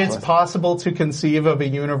saying that it's possible to conceive of a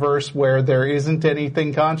universe where there isn't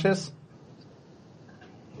anything conscious?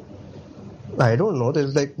 I don't know.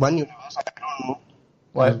 There's like one universe. I don't know.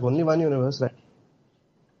 What? There's only one universe, right?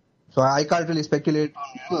 So I can't really speculate on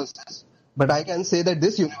universes, but I can say that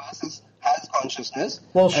this universe has consciousness.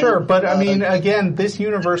 Well, sure, but I mean, again, this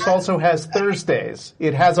universe also has Thursdays.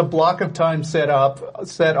 It has a block of time set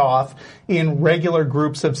off in regular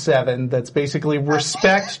groups of 7 that's basically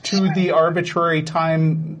respect to the arbitrary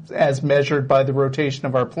time as measured by the rotation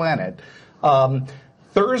of our planet.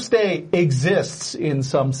 Thursday exists in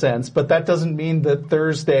some sense, but that doesn't mean that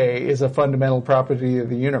Thursday is a fundamental property of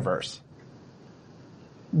the universe.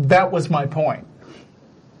 That was my point.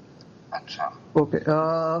 Okay.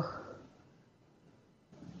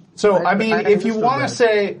 So, I mean, if you want to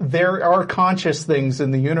say there are conscious things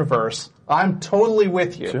in the universe, I'm totally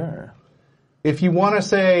with you. Sure. If you want to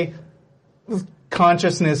say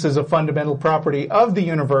consciousness is a fundamental property of the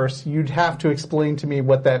universe, you'd have to explain to me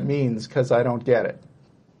what that means, because I don't get it.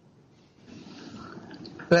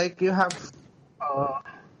 Like you have...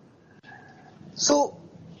 So,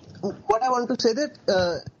 what I want to say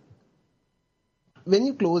that when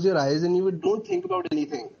you close your eyes and you don't think about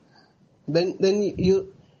anything, then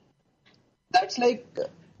you... That's like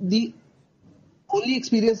the only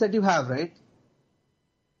experience that you have, right?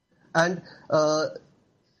 And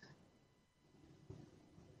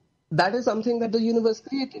that is something that the universe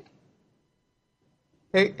created.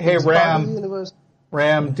 Hey, It's part of the universe.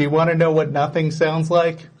 Ram, do you want to know what nothing sounds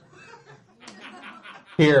like?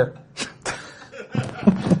 Here.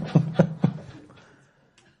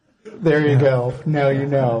 There you go. Now you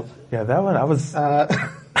know. Yeah, that one I was.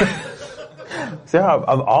 See,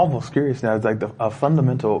 I'm almost curious now. It's like a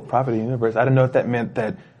fundamental property of the universe. I didn't know if that meant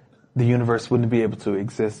that the universe wouldn't be able to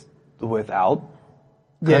exist without.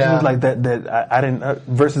 Yeah. It was like that I didn't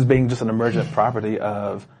versus being just an emergent property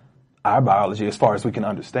of our biology as far as we can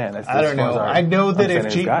understand. I don't know. I know that if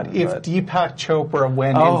Deepak Chopra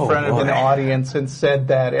went in front of an audience and said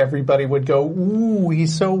that, everybody would go, "Ooh,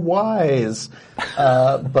 he's so wise."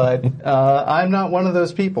 But I'm not one of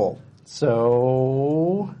those people.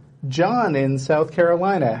 So, John in South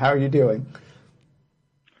Carolina, how are you doing?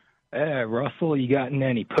 Hey, Russell, you gotten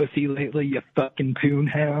any pussy lately, you fucking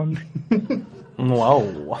coonhound?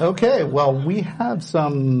 Whoa. Okay, well, we have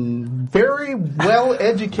some very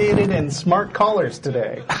well-educated and smart callers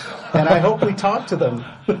today, and I hope we talk to them.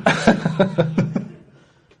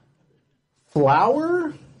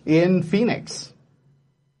 Flower in Phoenix.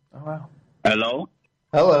 Oh, wow. Hello?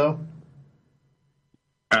 Hello.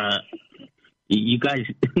 You guys,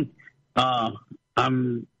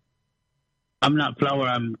 I'm not Flower,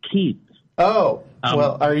 I'm Keith. Oh,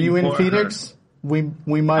 well, are you in Phoenix? Her.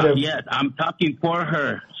 We might have. Yes, I'm talking for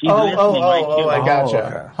her. She's listening I gotcha.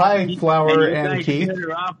 Okay. Hi, Flower and you Keith. guys cut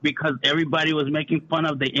her off because everybody was making fun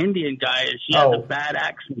of the Indian guy, and she has a bad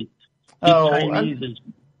accent. Chinese.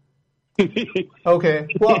 Okay.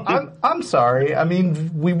 Well, I'm sorry. I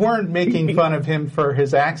mean, we weren't making fun of him for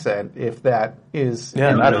his accent, if that is.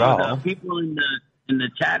 Yeah, not at all. People in the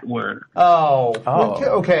chat were.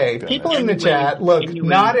 Okay. People in the chat, look,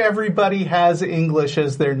 not everybody has English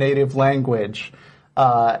as their native language.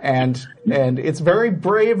 And it's very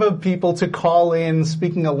brave of people to call in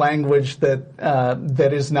speaking a language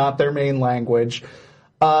that is not their main language.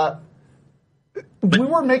 We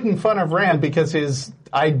were making fun of Rand because his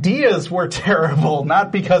ideas were terrible,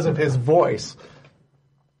 not because of his voice.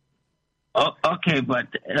 Okay, but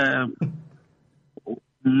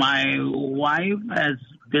my wife has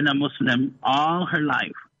been a Muslim all her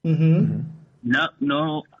life. Mm-hmm.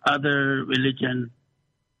 No other religion.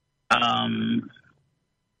 And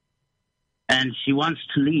she wants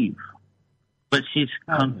to leave, but she's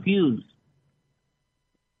confused.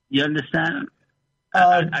 You understand?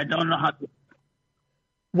 I don't know how to.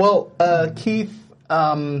 Well, Keith,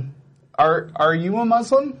 are you a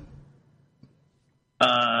Muslim?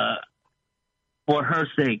 For her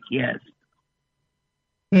sake, yes.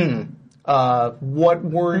 What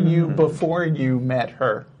were you before you met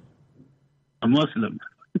her? A Muslim.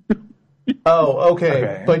 Oh,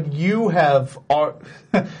 okay. But you have,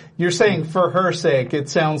 you're saying for her sake, it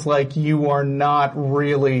sounds like you are not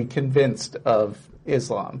really convinced of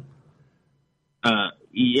Islam.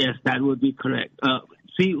 Yes, that would be correct.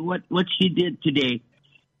 See, what she did today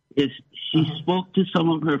is she spoke to some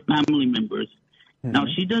of her family members. Mm-hmm. Now,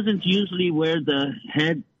 she doesn't usually wear the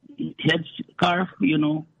head scarf, you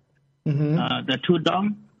know, the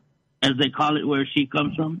tudong, as they call it, where she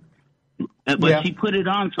comes from. But she put it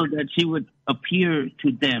on so that she would appear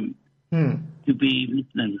to them to be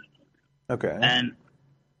Muslim. Okay. And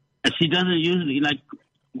she doesn't usually, like,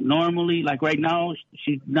 normally, like right now,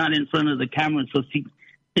 she's not in front of the camera, so she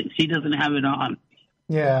doesn't have it on.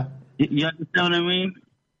 Yeah. You understand what I mean?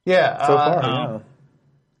 Yeah. So far, yeah.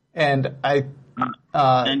 And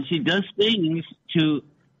and she does things to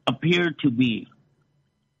appear to be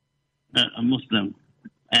a Muslim.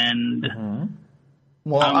 And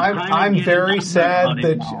well, I'm very sad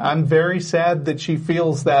that she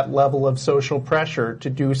feels that level of social pressure to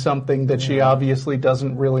do something that she obviously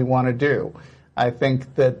doesn't really want to do. I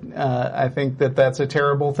think that that's a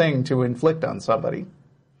terrible thing to inflict on somebody.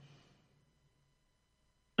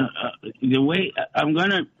 The way I'm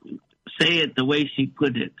gonna say it, the way she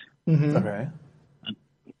put it. Mm-hmm. Okay.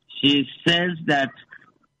 She says that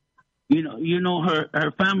you know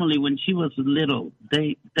her family, when she was little,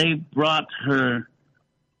 they brought her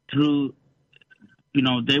through. You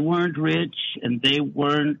know, they weren't rich and they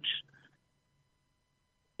weren't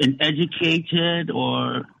educated,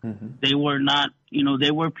 or they were not. You know,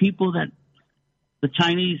 they were people that the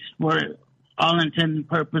Chinese were, all intent and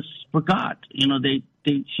purpose, forgot. You know,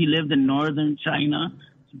 she lived in northern China,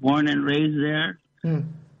 born and raised there,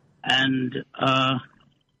 and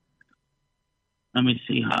let me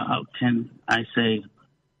see, how can I say,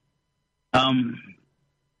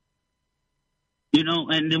 you know,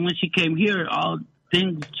 and then when she came here, all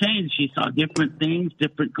things changed. She saw different things,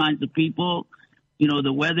 different kinds of people. You know,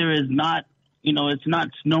 the weather is not, you know, it's not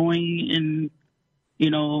snowing in, you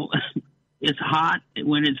know, it's hot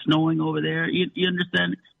when it's snowing over there. You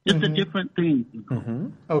understand? Just a different thing. Mm-hmm.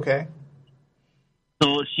 Okay.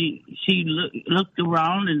 So she looked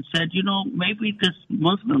around and said, you know, maybe this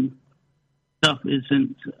Muslim stuff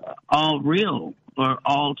isn't all real or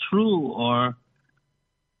all true,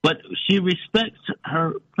 but she respects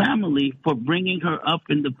her family for bringing her up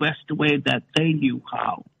in the best way that they knew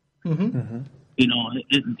how. You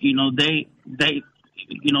know, they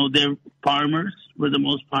you know, they're farmers for the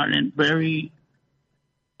most part, and very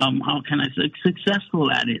how can I say, successful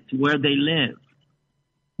at it where they live.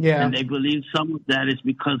 Yeah. And they believe some of that is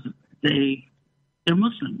because they're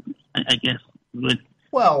Muslim, I guess.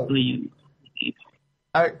 Well,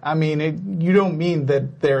 I mean, you don't mean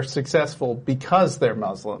that they're successful because they're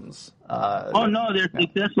Muslims. No, they're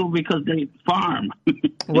successful because they farm.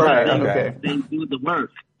 Right. Okay. They do the work.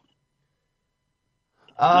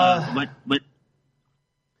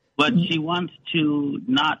 But she wants to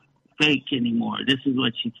not fake anymore. This is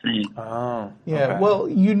what she's saying. Oh. Yeah. Okay. Well,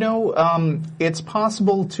 you know, it's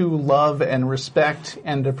possible to love and respect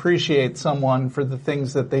and appreciate someone for the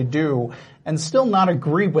things that they do, and still not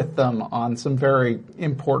agree with them on some very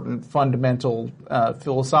important, fundamental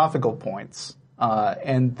philosophical points.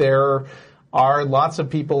 And there are lots of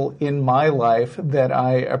people in my life that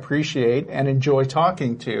I appreciate and enjoy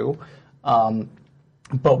talking to,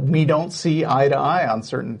 but we don't see eye to eye on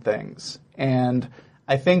certain things. And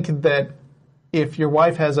I think that if your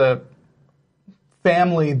wife has a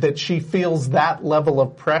family that she feels that level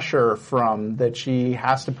of pressure from, that she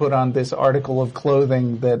has to put on this article of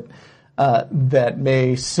clothing that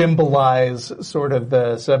may symbolize sort of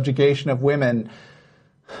the subjugation of women,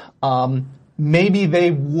 maybe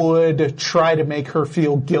they would try to make her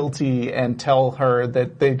feel guilty and tell her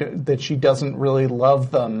that she doesn't really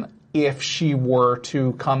love them if she were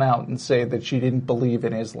to come out and say that she didn't believe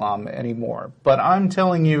in Islam anymore. But I'm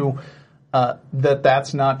telling you that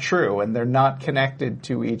that's not true, and they're not connected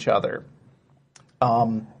to each other.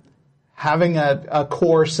 Having a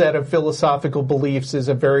core set of philosophical beliefs is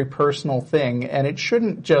a very personal thing, and it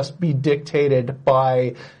shouldn't just be dictated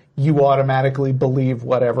by you automatically believe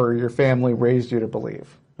whatever your family raised you to believe.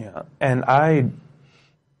 Yeah, and I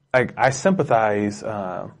sympathize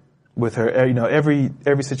with her. You know, every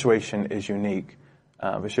situation is unique,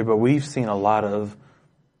 for sure. But we've seen a lot of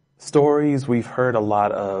stories. We've heard a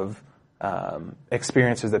lot of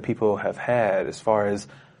experiences that people have had as far as,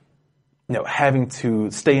 you know, having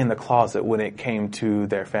to stay in the closet when it came to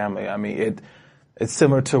their family. I mean, it's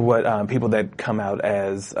similar to what people that come out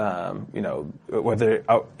as, you know, whether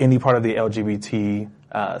any part of the LGBT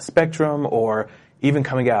spectrum, or even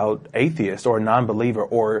coming out atheist or non-believer,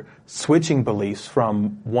 or switching beliefs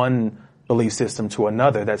from one belief system to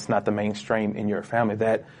another that's not the mainstream in your family,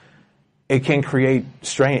 that it can create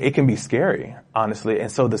strain. It can be scary, honestly. And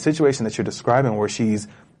so the situation that you're describing where she's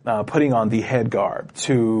putting on the head garb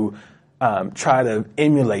to try to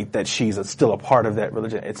emulate that she's still a part of that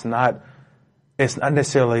religion, it's not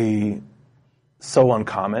necessarily so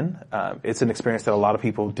uncommon. It's an experience that a lot of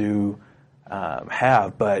people do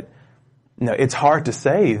have, but it's hard to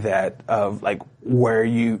say that of like where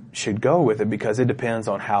you should go with it, because it depends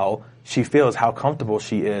on how she feels, how comfortable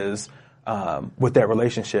she is with that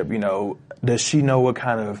relationship. Does she know what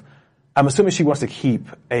kind of, I'm assuming she wants to keep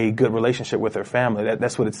a good relationship with her family.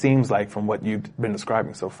 That's what it seems like from what you've been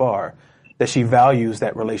describing so far, that she values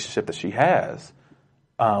that relationship that she has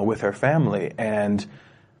with her family. And,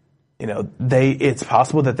 it's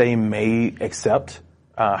possible that they may accept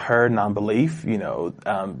her non-belief,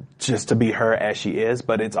 just to be her as she is,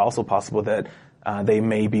 but it's also possible that they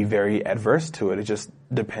may be very adverse to it. It just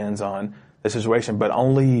depends on the situation, but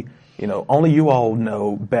only you all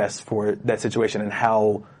know best for that situation and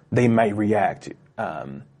how they might react.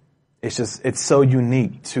 It's so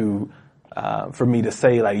unique for me to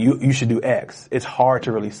say like, you should do X. It's hard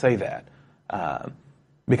to really say that,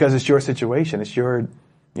 because it's your situation. It's your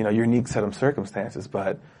unique set of circumstances,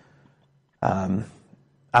 but,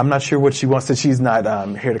 I'm not sure what she wants, that she's not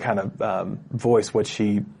here to kind of voice what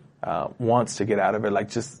she wants to get out of it. Like,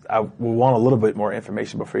 I want a little bit more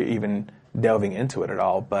information before even delving into it at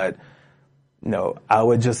all. But I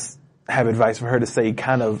would just have advice for her to say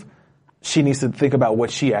kind of she needs to think about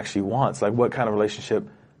what she actually wants. Like, what kind of relationship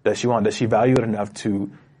does she want? Does she value it enough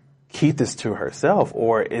to keep this to herself,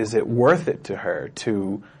 or is it worth it to her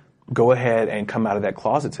to go ahead and come out of that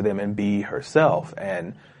closet to them and be herself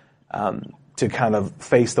and to kind of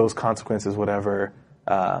face those consequences, whatever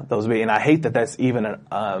those be. And I hate that that's even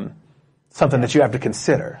something that you have to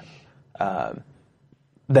consider,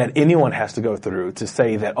 that anyone has to go through to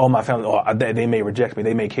say that, oh, my family, they may reject me,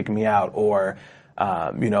 they may kick me out, or,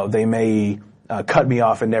 they may cut me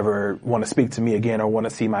off and never want to speak to me again or want to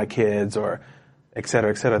see my kids, or et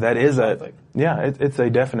cetera, et cetera. That is it's a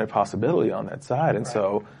definite possibility on that side. And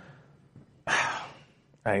so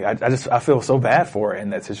I feel so bad for her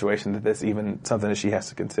in that situation, that that's even something that she has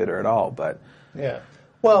to consider at all. But yeah.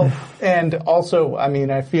 Well, and also,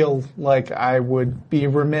 I feel like I would be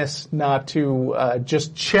remiss not to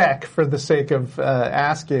just check for the sake of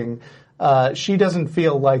asking. She doesn't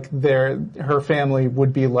feel like her family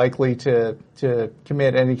would be likely to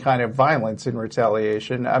commit any kind of violence in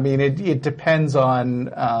retaliation. It depends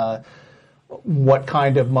on what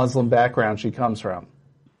kind of Muslim background she comes from.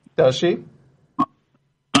 Does she?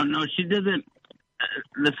 Oh, no, she doesn't.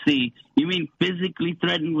 Let's see. You mean physically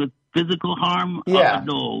threatened with physical harm? Yeah.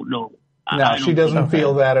 No. No, she doesn't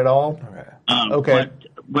feel that at all? Okay.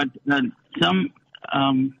 But some,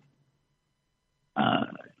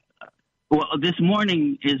 well, this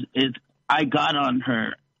morning is I got on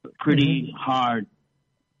her pretty hard.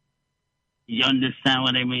 You understand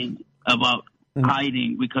what I mean? About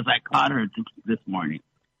hiding, because I caught her this morning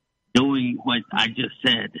doing what I just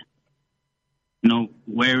said.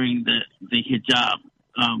 Wearing the hijab,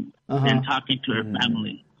 and talking to her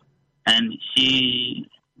family. And she,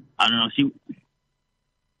 I don't know, she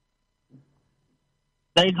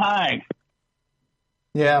say hi.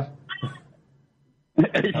 Yeah.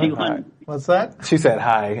 What's that? She said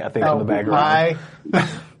hi, I think, in the background. Hi.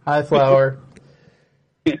 Hi, Flower.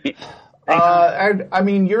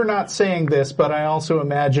 You're not saying this, but I also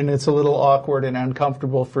imagine it's a little awkward and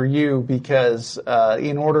uncomfortable for you, because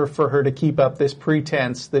in order for her to keep up this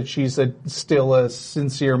pretense that she's still a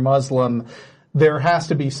sincere Muslim, there has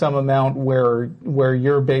to be some amount where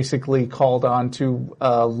you're basically called on to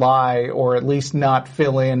lie, or at least not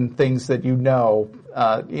fill in things that you know,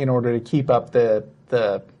 in order to keep up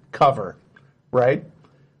the cover, right?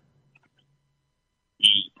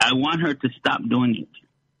 I want her to stop doing it.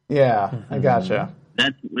 Yeah, I gotcha.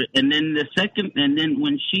 And then the second, and then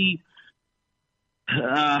when she,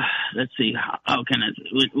 let's see, how can I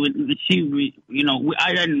say, when she,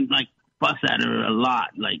 I didn't fuss at her a lot.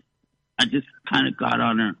 I just kind of got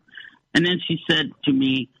on her. And then she said to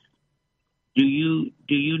me, do you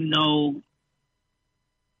know,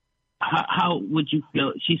 how would you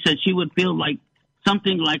feel? She said she would feel like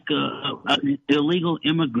something like an illegal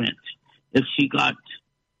immigrant if she got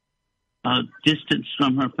distance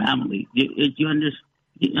from her family. Do you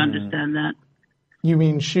understand that? You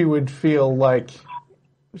mean she would feel like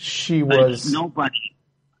she was nobody,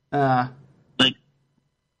 like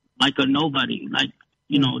a nobody,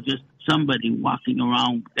 just somebody walking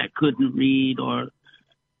around that couldn't read, or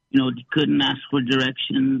couldn't ask for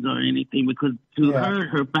directions or anything, because to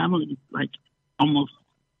her family is almost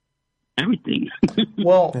everything.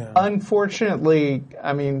 Well, unfortunately,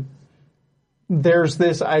 I mean, there's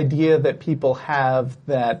this idea that people have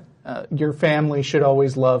that your family should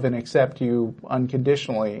always love and accept you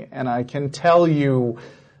unconditionally. And I can tell you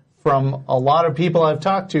from a lot of people I've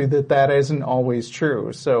talked to that isn't always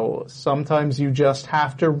true. So sometimes you just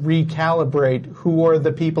have to recalibrate who are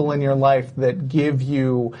the people in your life that give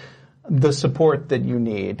you the support that you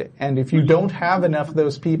need. And if you don't have enough of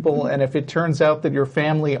those people, and if it turns out that your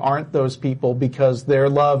family aren't those people because their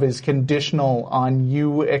love is conditional on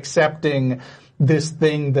you accepting this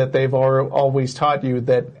thing that they've always taught you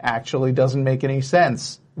that actually doesn't make any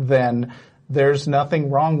sense, then there's nothing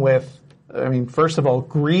wrong with, I mean, first of all,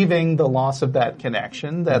 grieving the loss of that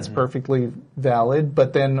connection. That's perfectly valid.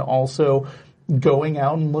 But then also going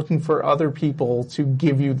out and looking for other people to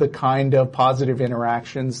give you the kind of positive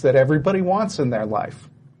interactions that everybody wants in their life.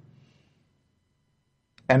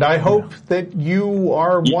 And I hope that you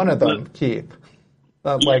are one of them, Keith.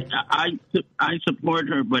 I support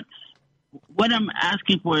her, but what I'm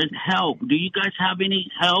asking for is help. Do you guys have any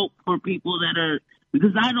help for people that are,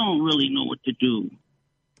 because I don't really know what to do.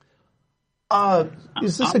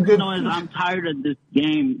 Is this a good? I'm tired of this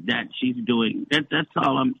game that she's doing. That's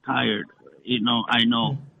all. I'm tired. I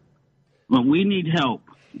know, but we need help.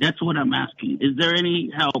 That's what I'm asking. Is there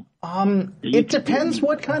any help? It depends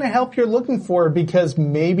what kind of help you're looking for, because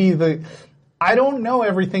maybe I don't know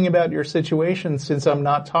everything about your situation since I'm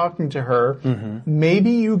not talking to her.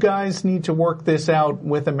 Maybe you guys need to work this out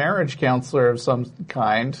with a marriage counselor of some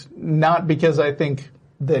kind. Not because I think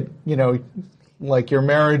that, like your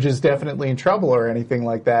marriage is definitely in trouble or anything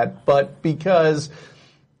like that, but because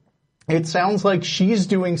it sounds like she's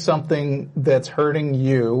doing something that's hurting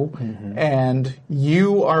you, and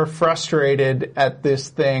you are frustrated at this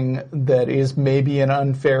thing that is maybe an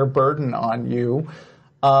unfair burden on you,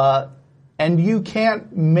 and you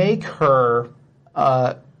can't make her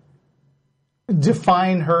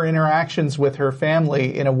define her interactions with her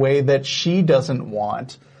family in a way that she doesn't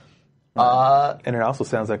want. And it also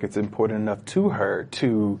sounds like it's important enough to her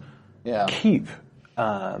to keep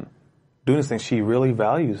doing this thing. She really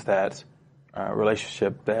values that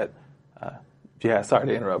relationship. That sorry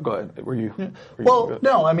to interrupt. Go ahead. Were you?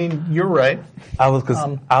 No. I mean, you're right. I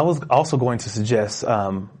was also going to suggest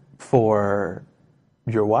for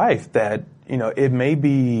your wife that it may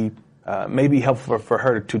be helpful for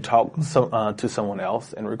her to talk to someone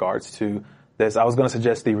else in regards to this. I was going to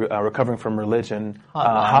suggest the Recovering from Religion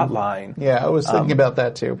hotline. Yeah, I was thinking about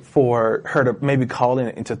that too. For her to maybe call in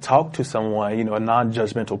and to talk to someone, a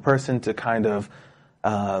non-judgmental person, to kind of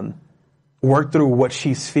work through what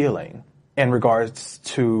she's feeling in regards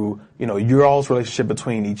to, your all's relationship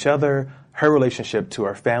between each other, her relationship to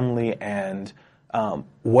her family, and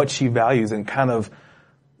what she values, and kind of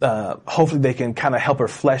hopefully they can kind of help her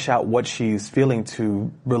flesh out what she's feeling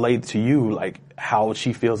to relate to you, like how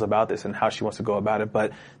she feels about this and how she wants to go about it.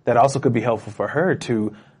 But that also could be helpful for her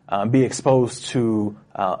to be exposed to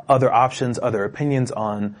other options, other opinions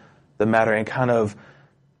on the matter, and kind of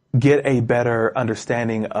get a better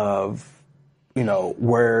understanding of,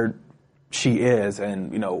 where she is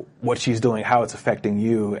and, what she's doing, how it's affecting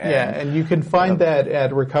you. And you can find that at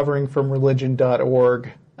recoveringfromreligion.org.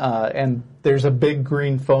 And there's a big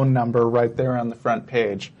green phone number right there on the front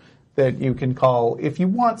page that you can call if you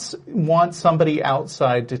want somebody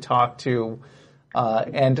outside to talk to.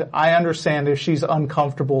 And I understand if she's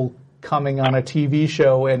uncomfortable coming on a TV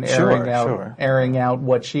show and airing out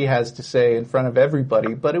what she has to say in front of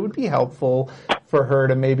everybody, but it would be helpful for her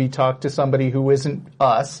to maybe talk to somebody who isn't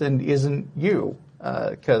us and isn't you,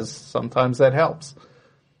 because sometimes that helps.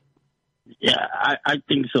 Yeah, I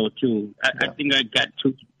think so too. I think I got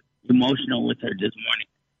too emotional with her this morning.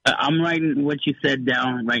 I'm writing what you said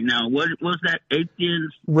down right now. What was that?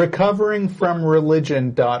 Atheist?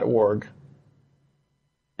 Recoveringfromreligion.org.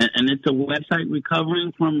 And it's a website,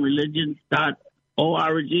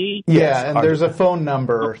 recoveringfromreligion.org? Yeah, and there's a phone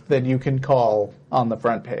number that you can call on the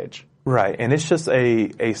front page. Right, and it's just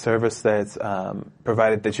a service that's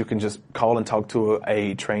provided that you can just call and talk to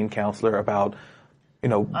a trained counselor about,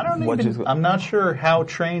 I'm not sure how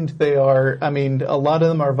trained they are. I mean, a lot of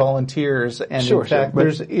them are volunteers, and in fact,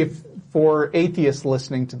 if for atheists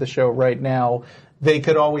listening to the show right now, they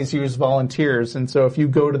could always use volunteers. And so if you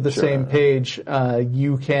go to the same page,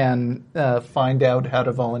 you can find out how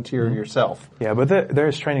to volunteer yourself. Yeah, but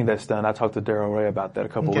there's training that's done. I talked to Daryl Ray about that a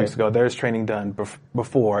couple weeks ago. There's training done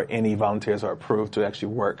before any volunteers are approved to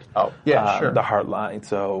actually work the Heartline.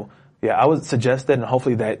 So, yeah, I would suggest that, and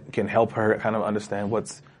hopefully that can help her kind of understand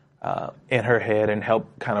what's in her head and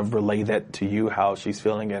help kind of relay that to you, how she's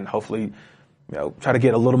feeling, and hopefully, try to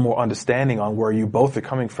get a little more understanding on where you both are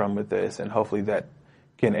coming from with this, and hopefully that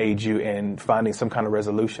can aid you in finding some kind of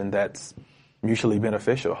resolution that's mutually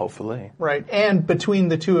beneficial, hopefully. Right. And between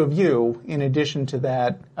the two of you, in addition to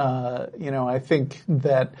that, I think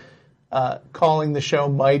that calling the show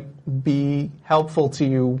might be helpful to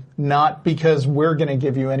you, not because we're going to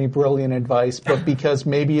give you any brilliant advice, but because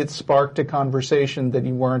maybe it sparked a conversation that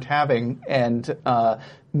you weren't having. And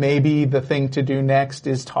maybe the thing to do next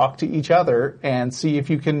is talk to each other and see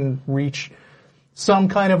if you can reach some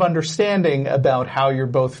kind of understanding about how you're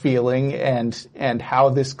both feeling and how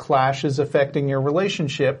this clash is affecting your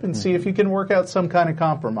relationship, and see if you can work out some kind of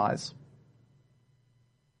compromise.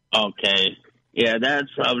 Okay. Yeah, that's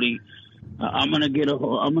probably. I'm gonna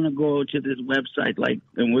go to this website,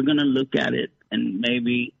 and we're gonna look at it, and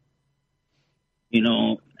maybe,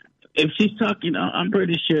 if she's talking, I'm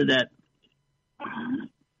pretty sure that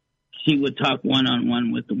she would talk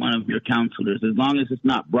one-on-one with one of your counselors, as long as it's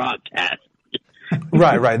not broadcast.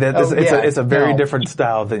 Right. It's a very different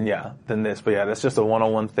style than this. But that's just a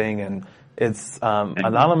one-on-one thing, and it's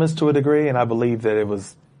anonymous to a degree. And I believe that it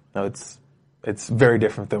was, it's very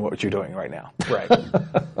different than what you're doing right now. Right.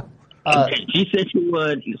 Okay, she said she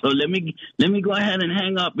would. So let me go ahead and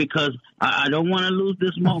hang up because I don't want to lose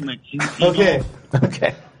this moment. Okay.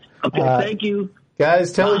 Okay. Thank you.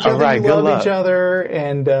 Guys, tell each other you love each other,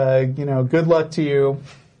 and good luck to you.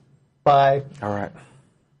 Bye. All right.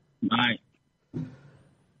 Bye.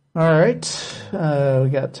 All right. We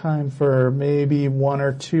got time for maybe one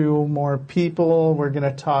or two more people. We're going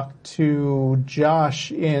to talk to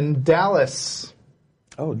Josh in Dallas.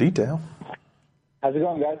 Oh, detail. How's it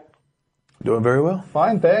going, guys? Doing very well.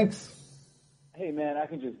 Fine, thanks. Hey, man, I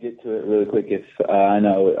can just get to it really quick if I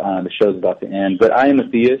know the show's about to end. But I am a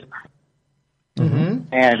theist.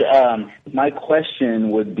 Mm-hmm. And my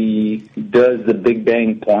question would be, does the Big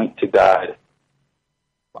Bang point to God?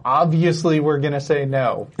 Obviously, we're going to say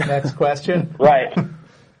no. Next question. Right.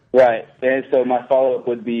 And so my follow-up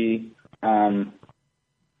would be, would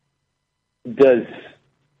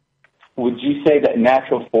you say that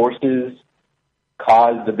natural forces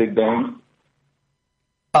caused the Big Bang?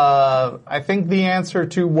 I think the answer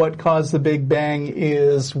to what caused the Big Bang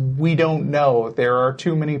is we don't know. There are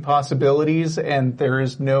too many possibilities, and there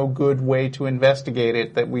is no good way to investigate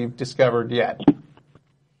it that we've discovered yet.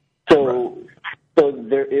 So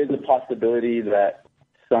there is a possibility that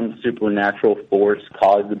some supernatural force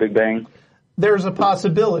caused the Big Bang? There's a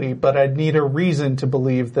possibility, but I'd need a reason to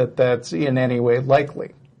believe that that's in any way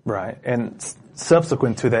likely. Right. And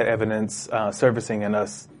subsequent to that evidence surfacing and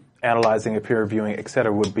us analyzing it, peer reviewing, et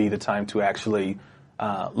cetera, would be the time to actually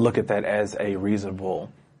look at that as a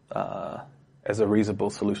reasonable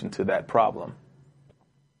solution to that problem.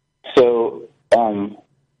 So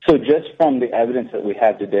just from the evidence that we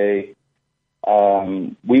have today,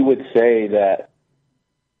 we would say that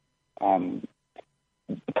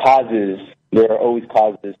there are always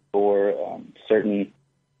causes for certain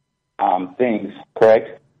things,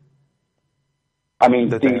 correct? I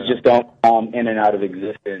mean, things just don't come in and out of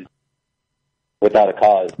existence without a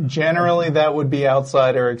cause. Generally, that would be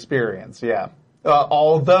outside our experience, yeah.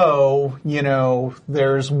 Although,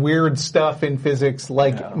 there's weird stuff in physics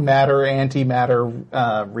like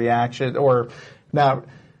matter-antimatter reaction, or not.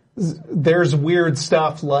 There's weird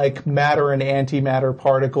stuff like matter and antimatter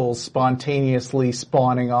particles spontaneously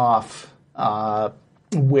spawning off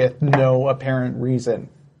with no apparent reason.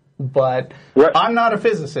 But I'm not a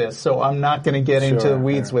physicist, so I'm not going to get into the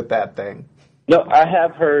weeds with that thing. No, I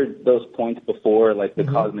have heard those points before, like the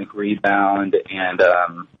cosmic rebound and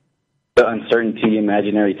the uncertainty,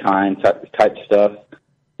 imaginary time type stuff.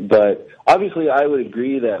 But obviously, I would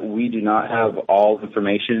agree that we do not have all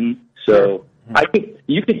information. So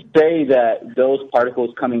you could say that those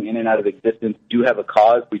particles coming in and out of existence do have a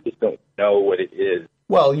cause. We just don't know what it is.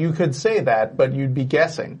 Well, you could say that, but you'd be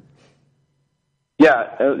guessing.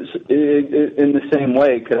 Yeah, in the same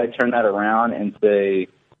way, could I turn that around and say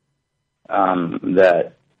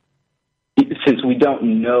that since we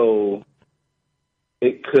don't know,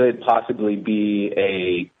 it could possibly be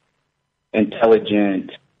a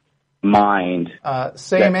intelligent mind?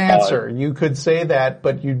 Same answer. You could say that,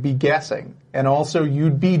 but you'd be guessing. And also,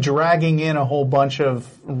 you'd be dragging in a whole bunch of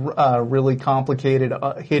really complicated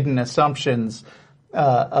hidden assumptions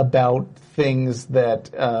about things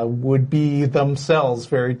that would be themselves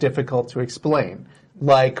very difficult to explain.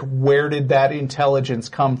 Like, where did that intelligence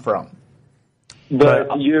come from?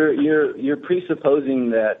 But you're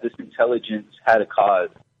presupposing that this intelligence had a cause.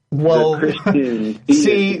 Well,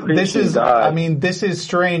 this is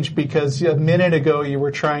strange because a minute ago you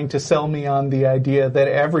were trying to sell me on the idea that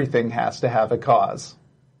everything has to have a cause.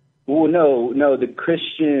 Well, no. The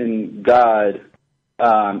Christian God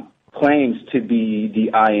claims to be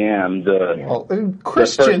the I am.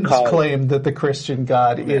 Christians claim that the Christian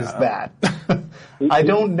God is that. I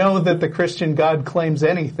don't know that the Christian God claims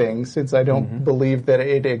anything, since I don't believe that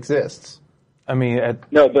it exists. I mean,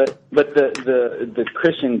 no, but the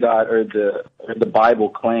Christian God or the Bible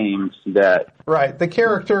claims that. Right, the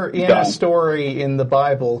character in a story in the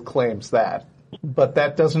Bible claims that, but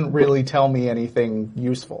that doesn't really tell me anything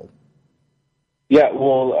useful. Yeah,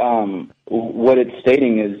 well, what it's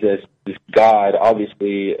stating is this God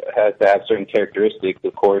obviously has to have certain characteristics,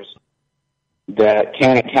 of course, that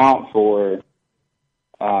can account for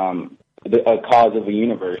a cause of a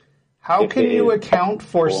universe. How can you account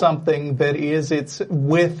for something that is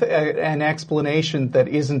with an explanation that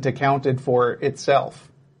isn't accounted for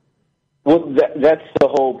itself? Well, that's the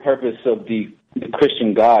whole purpose of the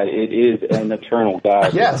Christian God. It is an eternal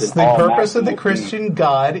God. Yes, the purpose of the Christian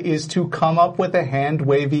God is to come up with a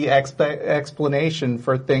hand-wavy explanation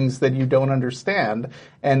for things that you don't understand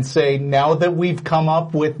and say, now that we've come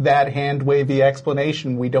up with that hand-wavy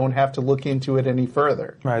explanation, we don't have to look into it any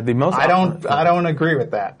further. Right. I don't agree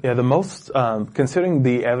with that. Yeah, the most, considering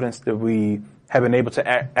the evidence that we have been able to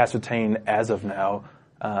ascertain as of now,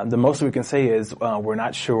 the most we can say is we're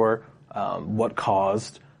not sure what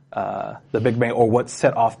caused the Big Bang, or what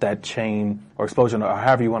set off that chain or explosion, or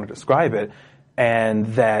however you want to describe it, and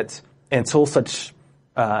that until such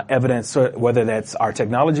evidence, whether that's our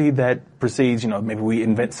technology that proceeds, maybe we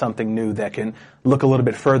invent something new that can look a little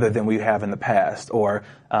bit further than we have in the past, or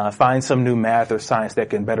find some new math or science that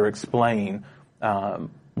can better explain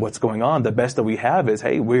what's going on. The best that we have is,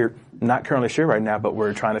 hey, we're not currently sure right now, but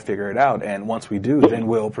we're trying to figure it out, and once we do, then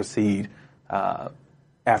we'll proceed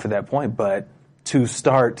after that point. But to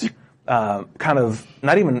start kind of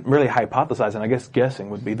not even really hypothesizing, I guess guessing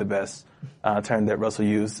would be the best term that Russell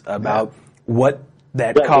used about what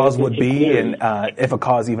that cause would be, and if a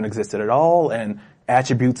cause even existed at all, and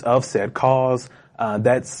attributes of said cause.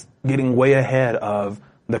 That's getting way ahead of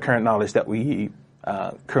the current knowledge that we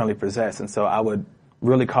currently possess. And so I would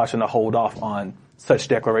really caution to hold off on such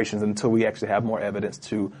declarations until we actually have more evidence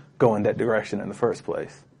to go in that direction in the first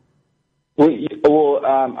place. So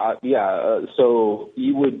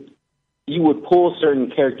you would pull certain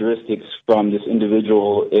characteristics from this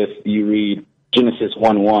individual if you read Genesis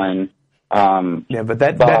 1:1. Yeah, but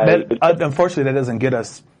that unfortunately that doesn't get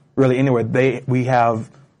us really anywhere. We have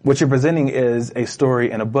what you're presenting is a story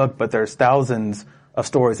in a book, but there's thousands of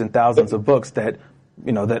stories and thousands of books that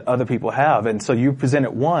that other people have, and so you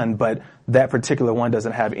presented one, but that particular one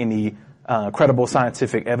doesn't have any credible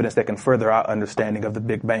scientific evidence that can further our understanding of the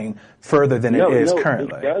Big Bang further than it is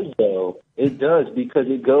currently. It does, though. It does, because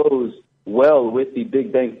it goes well with the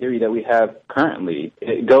Big Bang theory that we have currently.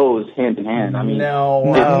 It goes hand in hand. I mean,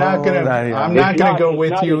 I'm not going to go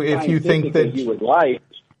with you if you think that you would like.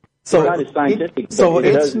 So not as scientific.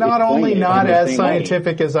 It's not only not as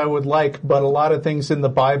scientific as I would like, but a lot of things in the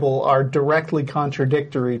Bible are directly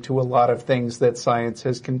contradictory to a lot of things that science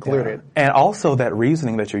has concluded. Yeah. And also that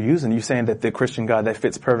reasoning that you're using, you're saying that the Christian God, that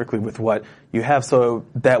fits perfectly with what you have. So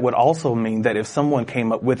that would also mean that if someone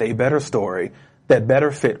came up with a better story that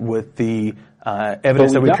better fit with the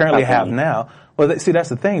evidence that we currently have now, well, see, that's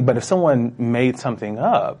the thing. But if someone made something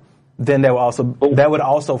up, then that would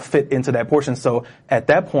also fit into that portion. So at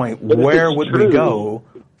that point, where would we go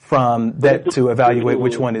from that to evaluate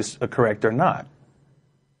which one is correct or not?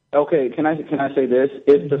 Okay, can I say this?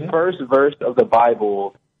 If the first verse of the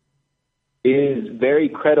Bible is very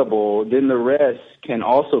credible, then the rest can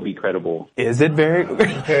also be credible. Is it very?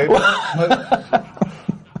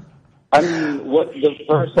 I mean, what the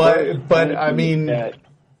first verse? But I mean, that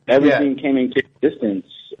everything came into existence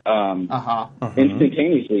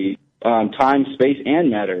instantaneously. Time, space, and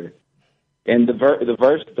matter, and the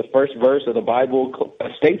first verse of the Bible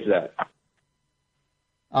states that.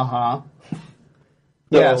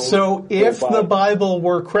 So if the Bible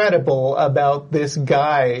were credible about this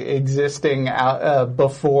guy existing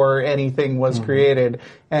before anything was created,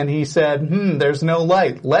 and he said, there's no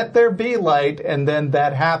light, let there be light, and then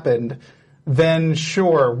that happened, then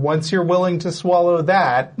sure, once you're willing to swallow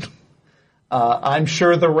that, I'm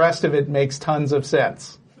sure the rest of it makes tons of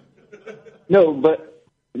sense. No, but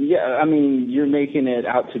yeah, I mean, you're making it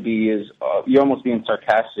out to be you're almost being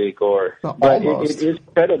sarcastic, but it is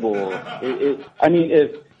credible. I mean,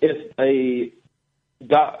 if a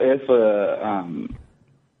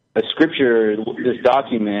scripture, this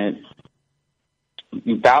document,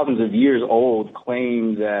 thousands of years old,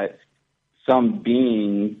 claims that some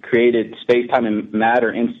being created space, time, and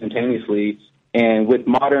matter instantaneously, and with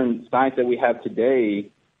modern science that we have today,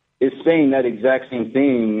 is saying that exact same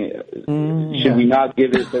thing. Should we not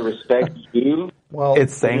give it the respect due? Well,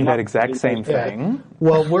 it's saying that exact same thing.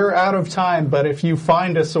 Well, we're out of time, but if you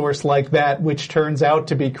find a source like that which turns out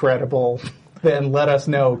to be credible, then let us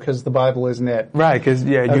know, because the Bible isn't it. Right, because,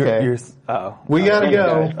 Okay. We gotta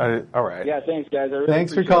go. All right. Yeah, thanks, guys. I really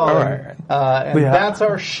Thanks for appreciate it. calling. And that's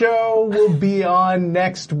our show. We'll be on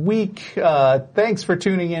next week. Thanks for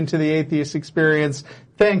tuning in to the Atheist Experience.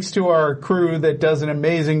 Thanks to our crew that does an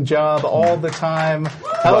amazing job all the time.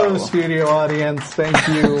 Hello, studio audience. Thank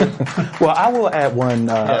you. Well, I will add one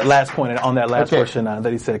last point on that last portion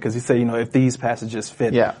that he said, because he said, if these passages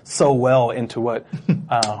fit so well into what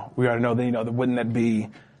we already know, then, wouldn't that be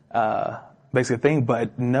basically a thing?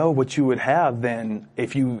 But no, what you would have then,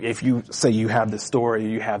 if you say you have this story,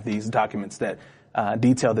 you have these documents that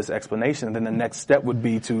detail this explanation, then the next step would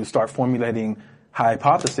be to start formulating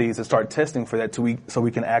hypotheses and start testing for that so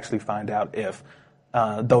we can actually find out if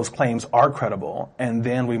those claims are credible, and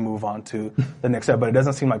then we move on to the next step. But it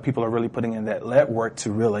doesn't seem like people are really putting in that legwork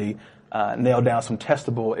to really nail down some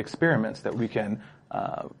testable experiments that we can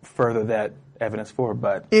further that evidence for.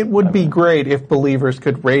 But it would be great if believers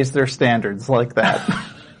could raise their standards like that.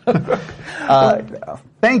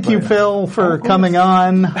 Thank you, Phil, for coming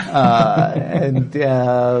on,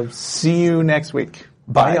 and see you next week.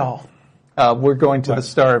 Bye, y'all. We're going to the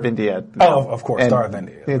Star of India. Oh, of course, Star of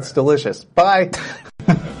India. It's delicious. Bye.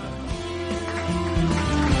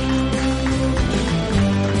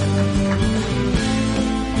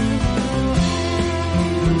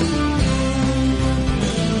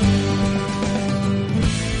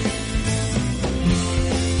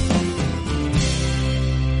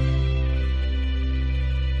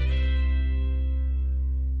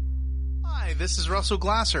 This is Russell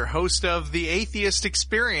Glasser, host of The Atheist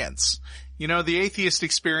Experience. The Atheist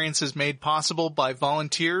Experience is made possible by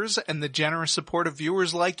volunteers and the generous support of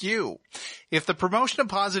viewers like you. If the promotion of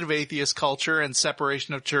positive atheist culture and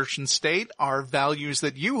separation of church and state are values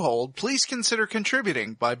that you hold, please consider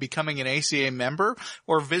contributing by becoming an ACA member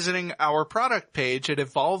or visiting our product page at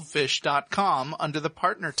evolvefish.com under the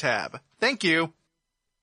Partner tab. Thank you.